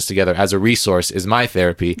conversations together as a resource is my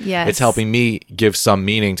therapy. Yes. It's helping me give some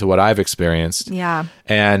meaning to what I've experienced. Yeah.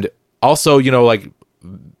 And also, like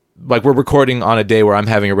we're recording on a day where I'm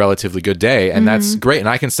having a relatively good day, and that's great. And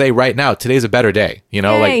I can say right now, today's a better day. Yay.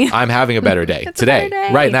 Like, I'm having a better day It's a today, better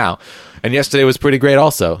day. right now. And yesterday was pretty great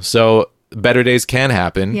also. So better days can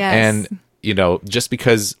happen. Yes. And, just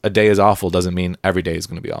because a day is awful doesn't mean every day is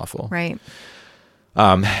going to be awful. Right.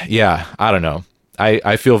 Yeah, I don't know.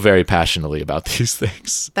 I feel very passionately about these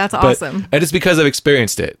things. That's But- awesome. And it's because I've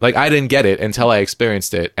experienced it. Like, I didn't get it until I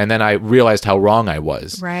experienced it. And then I realized how wrong I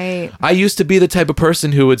was. Right. I used to be the type of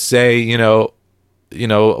person who would say,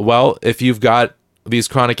 well, if you've got these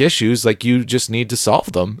chronic issues, like, you just need to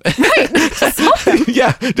solve them.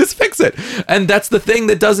 Yeah, just fix it. And that's the thing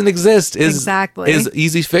that doesn't exist is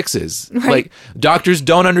easy fixes. Right. Like, doctors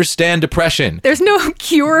don't understand depression. There's no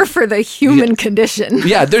cure for the human condition.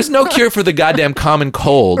 Yeah, there's no cure for the goddamn common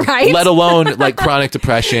cold, Right? let alone like chronic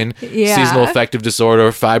depression, Yeah. seasonal affective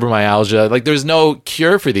disorder, fibromyalgia. Like, there's no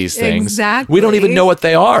cure for these things. Exactly. We don't even know what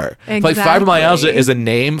they are. Like, Exactly. fibromyalgia is a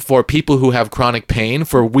name for people who have chronic pain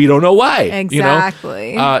for we don't know why.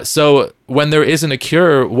 Exactly. So when there isn't a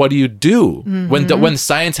cure, what do you do? Mm-hmm. When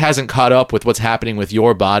science hasn't caught up with what's happening with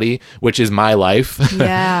your body, which is my life,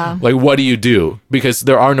 Yeah. like, what do you do? Because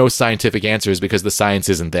there are no scientific answers because the science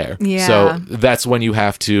isn't there. Yeah. So that's when you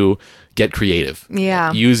have to get creative.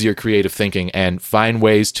 Yeah. Use your creative thinking and find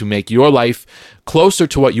ways to make your life closer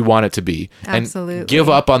to what you want it to be. Absolutely. And give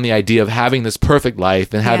up on the idea of having this perfect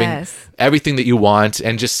life and having Yes. everything that you want,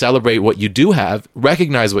 and just celebrate what you do have,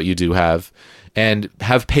 recognize what you do have, and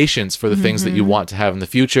have patience for the things that you want to have in the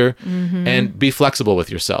future, and be flexible with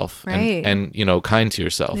yourself. Right. And kind to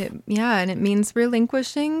yourself. And it means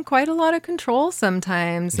relinquishing quite a lot of control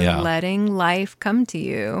sometimes Yeah. and letting life come to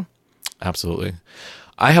you. Absolutely.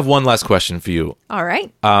 I have one last question for you. All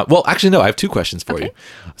right. Well, actually, no, I have two questions for you.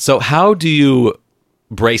 So, how do you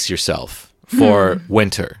brace yourself for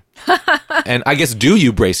winter? And I guess, do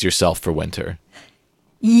you brace yourself for winter?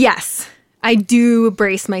 Yes, I do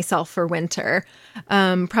brace myself for winter.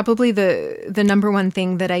 Probably the number one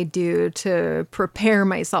thing that I do to prepare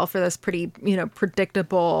myself for this pretty,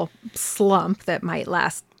 predictable slump that might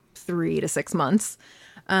last 3 to 6 months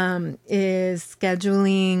is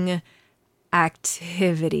scheduling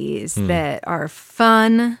activities that are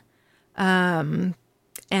fun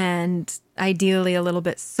and ideally a little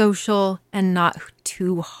bit social and not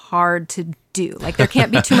too hard to do. Like, there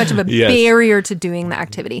can't be too much of a Yes. barrier to doing the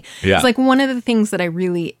activity. Yeah. It's like one of the things that I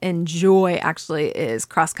really enjoy actually is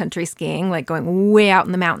cross-country skiing, like going way out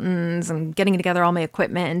in the mountains and getting together all my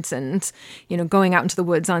equipment and, going out into the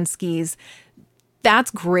woods on skis.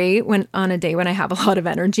 That's great when on a day when I have a lot of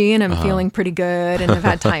energy and I'm feeling pretty good and I've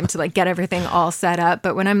had time to like get everything all set up.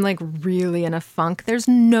 But when I'm like really in a funk, there's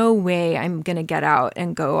no way I'm going to get out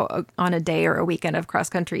and go on a day or a weekend of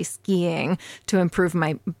cross country skiing to improve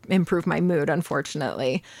my mood,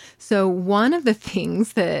 unfortunately. So one of the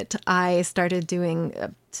things that I started doing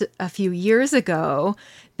a few years ago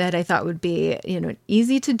that I thought would be,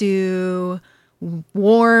 easy to do,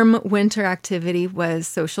 warm winter activity was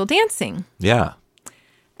social dancing. Yeah.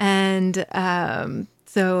 And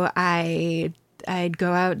so I'd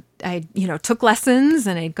go out, I took lessons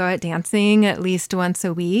and I'd go out dancing at least once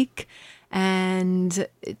a week. And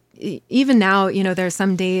even now, there's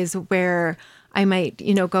some days where I might,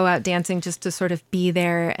 go out dancing just to sort of be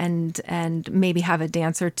there and maybe have a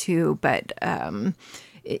dance or two. But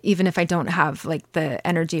even if I don't have like the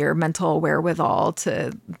energy or mental wherewithal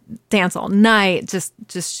to dance all night, just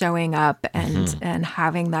showing up and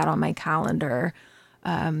having that on my calendar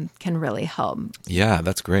can really help. Yeah,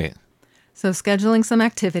 that's great. So scheduling some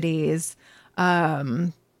activities,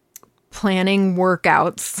 planning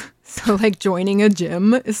workouts. So like joining a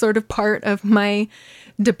gym is sort of part of my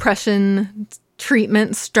depression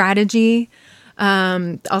treatment strategy.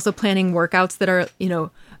 Also planning workouts that are,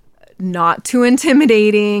 not too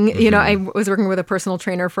intimidating. Mm-hmm. I was working with a personal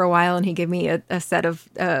trainer for a while, and he gave me a set of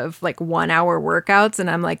like 1 hour workouts. And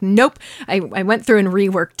I'm like, nope. I went through and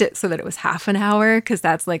reworked it so that it was half an hour, because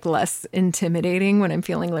that's like less intimidating when I'm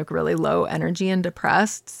feeling like really low energy and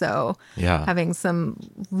depressed. So having some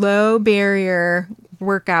low barrier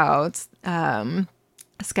workouts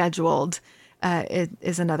scheduled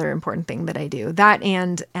is another important thing that I do. That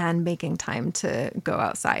and making time to go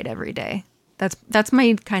outside every day. That's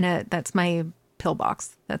my pill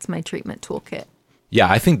box. That's my treatment toolkit. Yeah,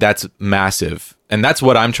 I think that's massive. And that's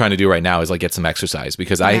what I'm trying to do right now is like get some exercise,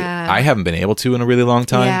 because I haven't been able to in a really long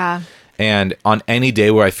time. Yeah. And on any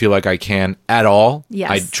day where I feel like I can at all,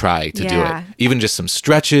 I try to do it. Even just some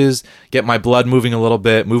stretches, get my blood moving a little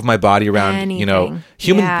bit, move my body around. Anything.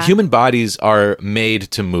 Human bodies are made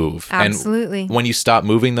to move. Absolutely. And when you stop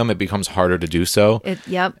moving them, it becomes harder to do so.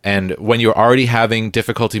 Yep. And when you're already having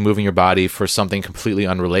difficulty moving your body for something completely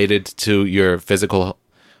unrelated to your physical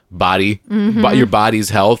body, but your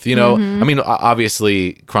body's health, I mean,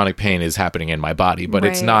 obviously chronic pain is happening in my body, but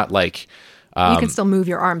it's not like... you can still move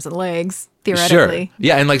your arms and legs, theoretically. Sure.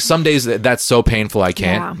 Yeah, and like some days that's so painful I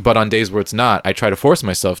can't, but on days where it's not, I try to force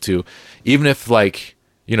myself to, even if like,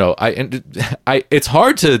 it's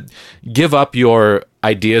hard to give up your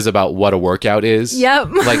ideas about what a workout is. Yep.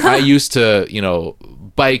 Like I used to,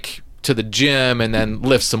 bike to the gym and then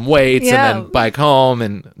lift some weights and then bike home,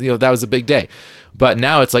 and that was a big day. But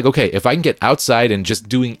now it's like, okay, if I can get outside and just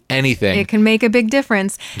doing anything, it can make a big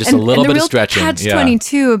difference. Just a little bit of stretching.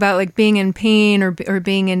 Catch-22 about like being in pain or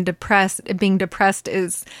being depressed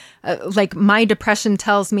is like my depression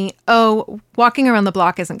tells me, oh, walking around the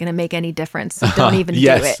block isn't going to make any difference. So don't even do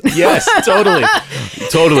it. Yes,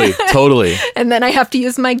 totally. And then I have to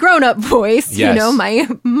use my grown-up voice, my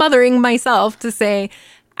mothering myself to say,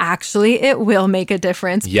 actually, it will make a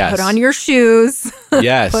difference. Yes. Put on your shoes.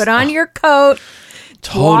 Yes. Put on your coat.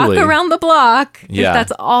 Totally. Walk around the block. Yeah. If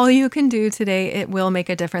that's all you can do today, it will make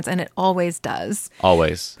a difference. And it always does.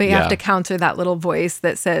 Always. But you have to counter that little voice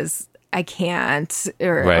that says, I can't,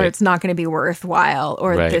 or it's not going to be worthwhile,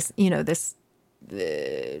 or this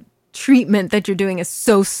treatment that you're doing is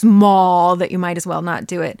so small that you might as well not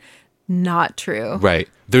do it. Not true. Right.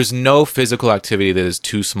 There's no physical activity that is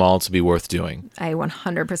too small to be worth doing. I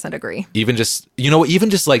 100% agree. Even just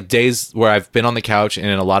like days where I've been on the couch and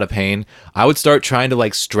in a lot of pain, I would start trying to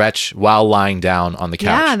like stretch while lying down on the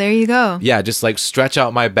couch. Yeah, there you go. Yeah, just like stretch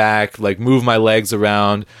out my back, like move my legs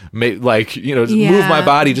around, move my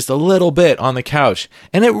body just a little bit on the couch.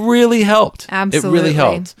 And it really helped. Absolutely. It really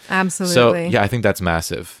helped. Absolutely. So yeah, I think that's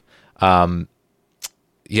massive.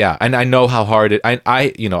 Yeah, and I know how hard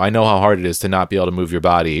I know how hard it is to not be able to move your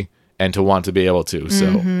body and to want to be able to. So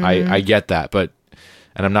I get that, and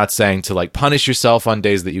I'm not saying to like punish yourself on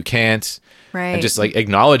days that you can't. Right. And just like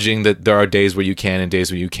acknowledging that there are days where you can and days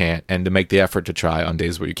where you can't, and to make the effort to try on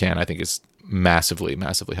days where you can, I think is massively,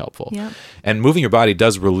 massively helpful. Yep. And moving your body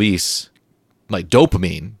does release like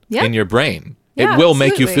dopamine in your brain. Yeah, it will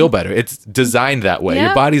make you absolutely. feel better. It's designed that way. Yep.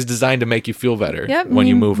 Your body's designed to make you feel better when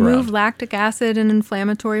you move around. Move lactic acid and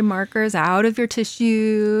inflammatory markers out of your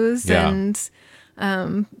tissues. Yeah. And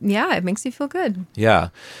it makes you feel good. Yeah.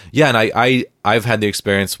 Yeah. And I've had the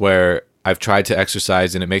experience where I've tried to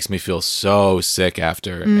exercise and it makes me feel so sick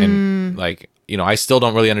after. And like, I still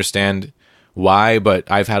don't really understand why, but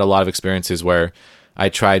I've had a lot of experiences where I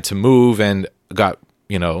tried to move and got,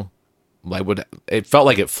 it felt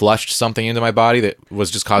like it flushed something into my body that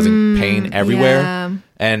was just causing pain everywhere. Yeah.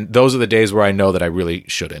 And those are the days where I know that I really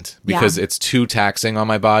shouldn't, because it's too taxing on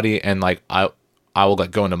my body. And like, I will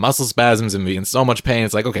like go into muscle spasms and be in so much pain.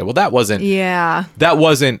 It's like, okay, well that wasn't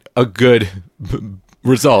a good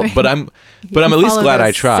result, but I'm at least glad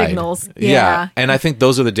I tried. Signals. Yeah. And I think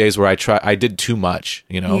those are the days where I did too much,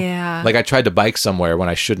 Yeah. like I tried to bike somewhere when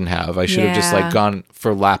I shouldn't have. I should have just like gone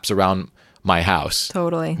for laps around my house.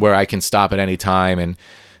 Totally. Where I can stop at any time. And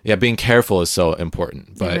being careful is so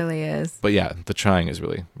important. But, it really is. But yeah, the trying is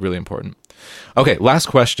really, really important. Okay, last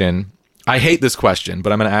question. I hate this question,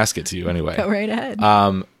 but I'm going to ask it to you anyway. Go right ahead.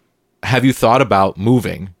 Have you thought about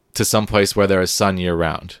moving to some place where there is sun year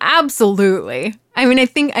round? Absolutely. I mean,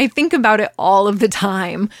 I think about it all of the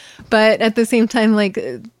time, but at the same time, like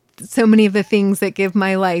so many of the things that give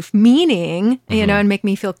my life meaning, you know, and make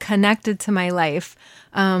me feel connected to my life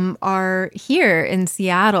are here in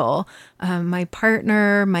Seattle. My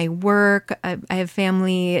partner, my work, I have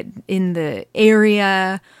family in the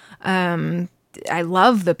area. I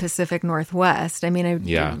love the Pacific Northwest. I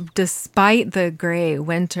mean, despite the gray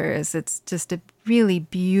winters, it's just a really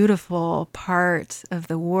beautiful part of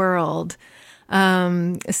the world.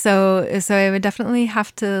 So I would definitely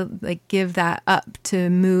have to like give that up to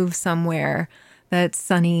move somewhere that's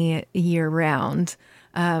sunny year round.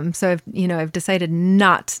 So I've decided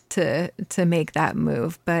not to make that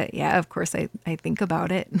move, but yeah, of course I think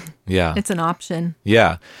about it. Yeah. It's an option.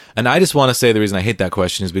 Yeah. And I just want to say the reason I hate that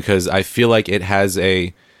question is because I feel like it has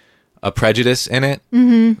a prejudice in it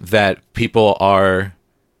that people are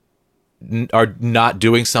not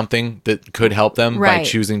doing something that could help them by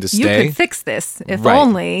choosing to stay. You could fix this if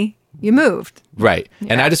only you moved. Right.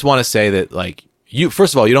 Yeah. And I just want to say that, like,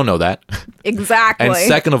 first of all, you don't know that. Exactly. And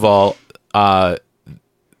second of all,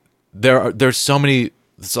 there's so many,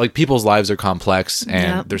 it's like people's lives are complex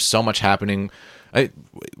and there's so much happening. I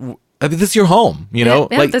mean, this is your home, you know?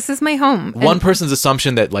 Yeah, like, this is my home. One person's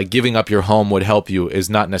assumption that like giving up your home would help you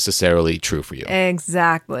is not necessarily true for you.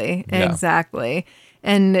 Exactly.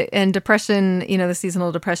 And depression, the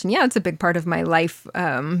seasonal depression, it's a big part of my life,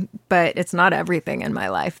 but it's not everything in my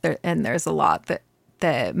life. There's a lot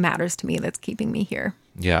that matters to me that's keeping me here.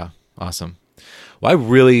 Yeah, awesome. Well, I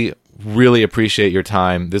really, really appreciate your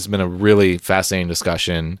time. This has been a really fascinating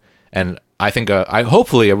discussion, and I think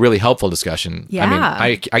hopefully a really helpful discussion. Yeah. I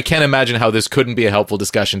mean, I can't imagine how this couldn't be a helpful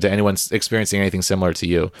discussion to anyone experiencing anything similar to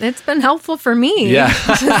you. It's been helpful for me. Yeah.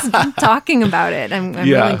 Just talking about it. I'm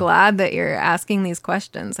really glad that you're asking these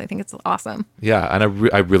questions. I think it's awesome. Yeah. And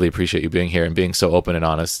I really appreciate you being here and being so open and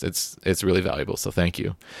honest. It's really valuable. So thank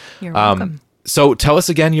you. You're welcome. So tell us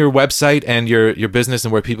again your website and your business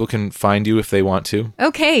and where people can find you if they want to.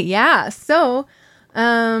 Okay. Yeah. So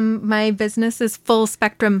my business is Full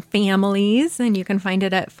Spectrum Families, and you can find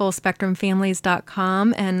it at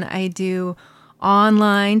fullspectrumfamilies.com. And I do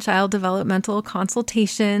online child developmental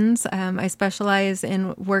consultations. I specialize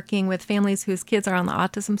in working with families whose kids are on the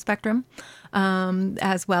autism spectrum,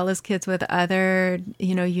 as well as kids with other,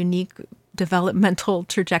 unique developmental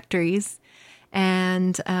trajectories.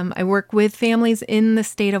 And I work with families in the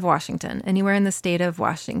state of Washington, anywhere in the state of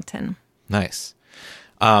Washington. Nice.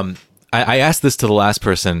 I asked this to the last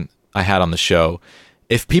person I had on the show.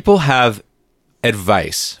 If people have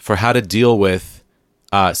advice for how to deal with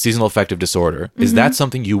seasonal affective disorder, is that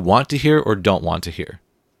something you want to hear or don't want to hear?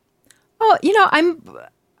 Oh,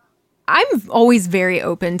 I'm always very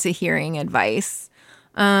open to hearing advice.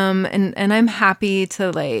 And I'm happy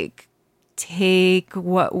to take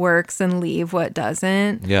what works and leave what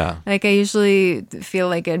doesn't. Yeah. I usually feel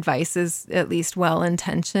like advice is at least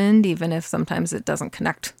well-intentioned, even if sometimes it doesn't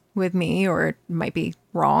connect with me or it might be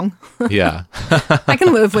wrong. Yeah. I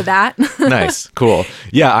can live with that. Nice. Cool.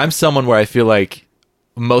 Yeah. I'm someone where I feel like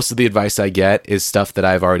most of the advice I get is stuff that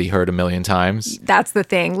I've already heard a million times. That's the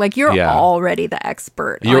thing. You're already the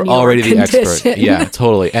expert. You're already the expert. Yeah,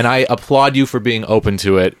 totally. And I applaud you for being open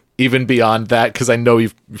to it, even beyond that, because I know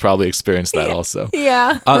you've probably experienced that also.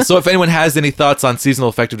 Yeah. So if anyone has any thoughts on seasonal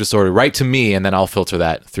affective disorder, write to me and then I'll filter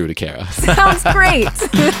that through to Kara. Sounds great.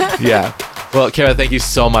 Yeah. Well, Kara, thank you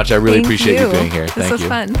so much. I really appreciate you being here. Thank you. This was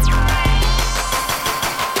fun.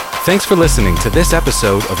 Thanks for listening to this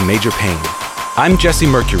episode of Major Pain. I'm Jesse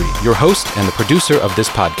Mercury, your host and the producer of this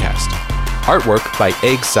podcast. Artwork by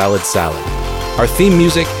Egg Salad Salad. Our theme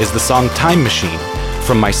music is the song Time Machine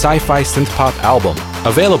from my sci-fi synth-pop album,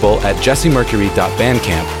 available at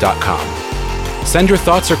jessemercury.bandcamp.com. Send your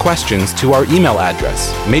thoughts or questions to our email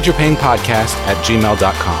address,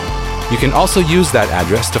 majorpainpodcast@gmail.com. You can also use that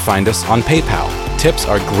address to find us on PayPal. Tips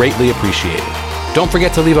are greatly appreciated. Don't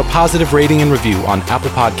forget to leave a positive rating and review on Apple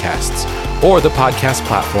Podcasts or the podcast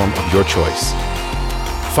platform of your choice.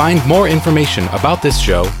 Find more information about this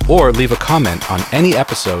show or leave a comment on any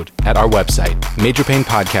episode at our website,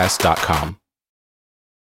 majorpainpodcast.com.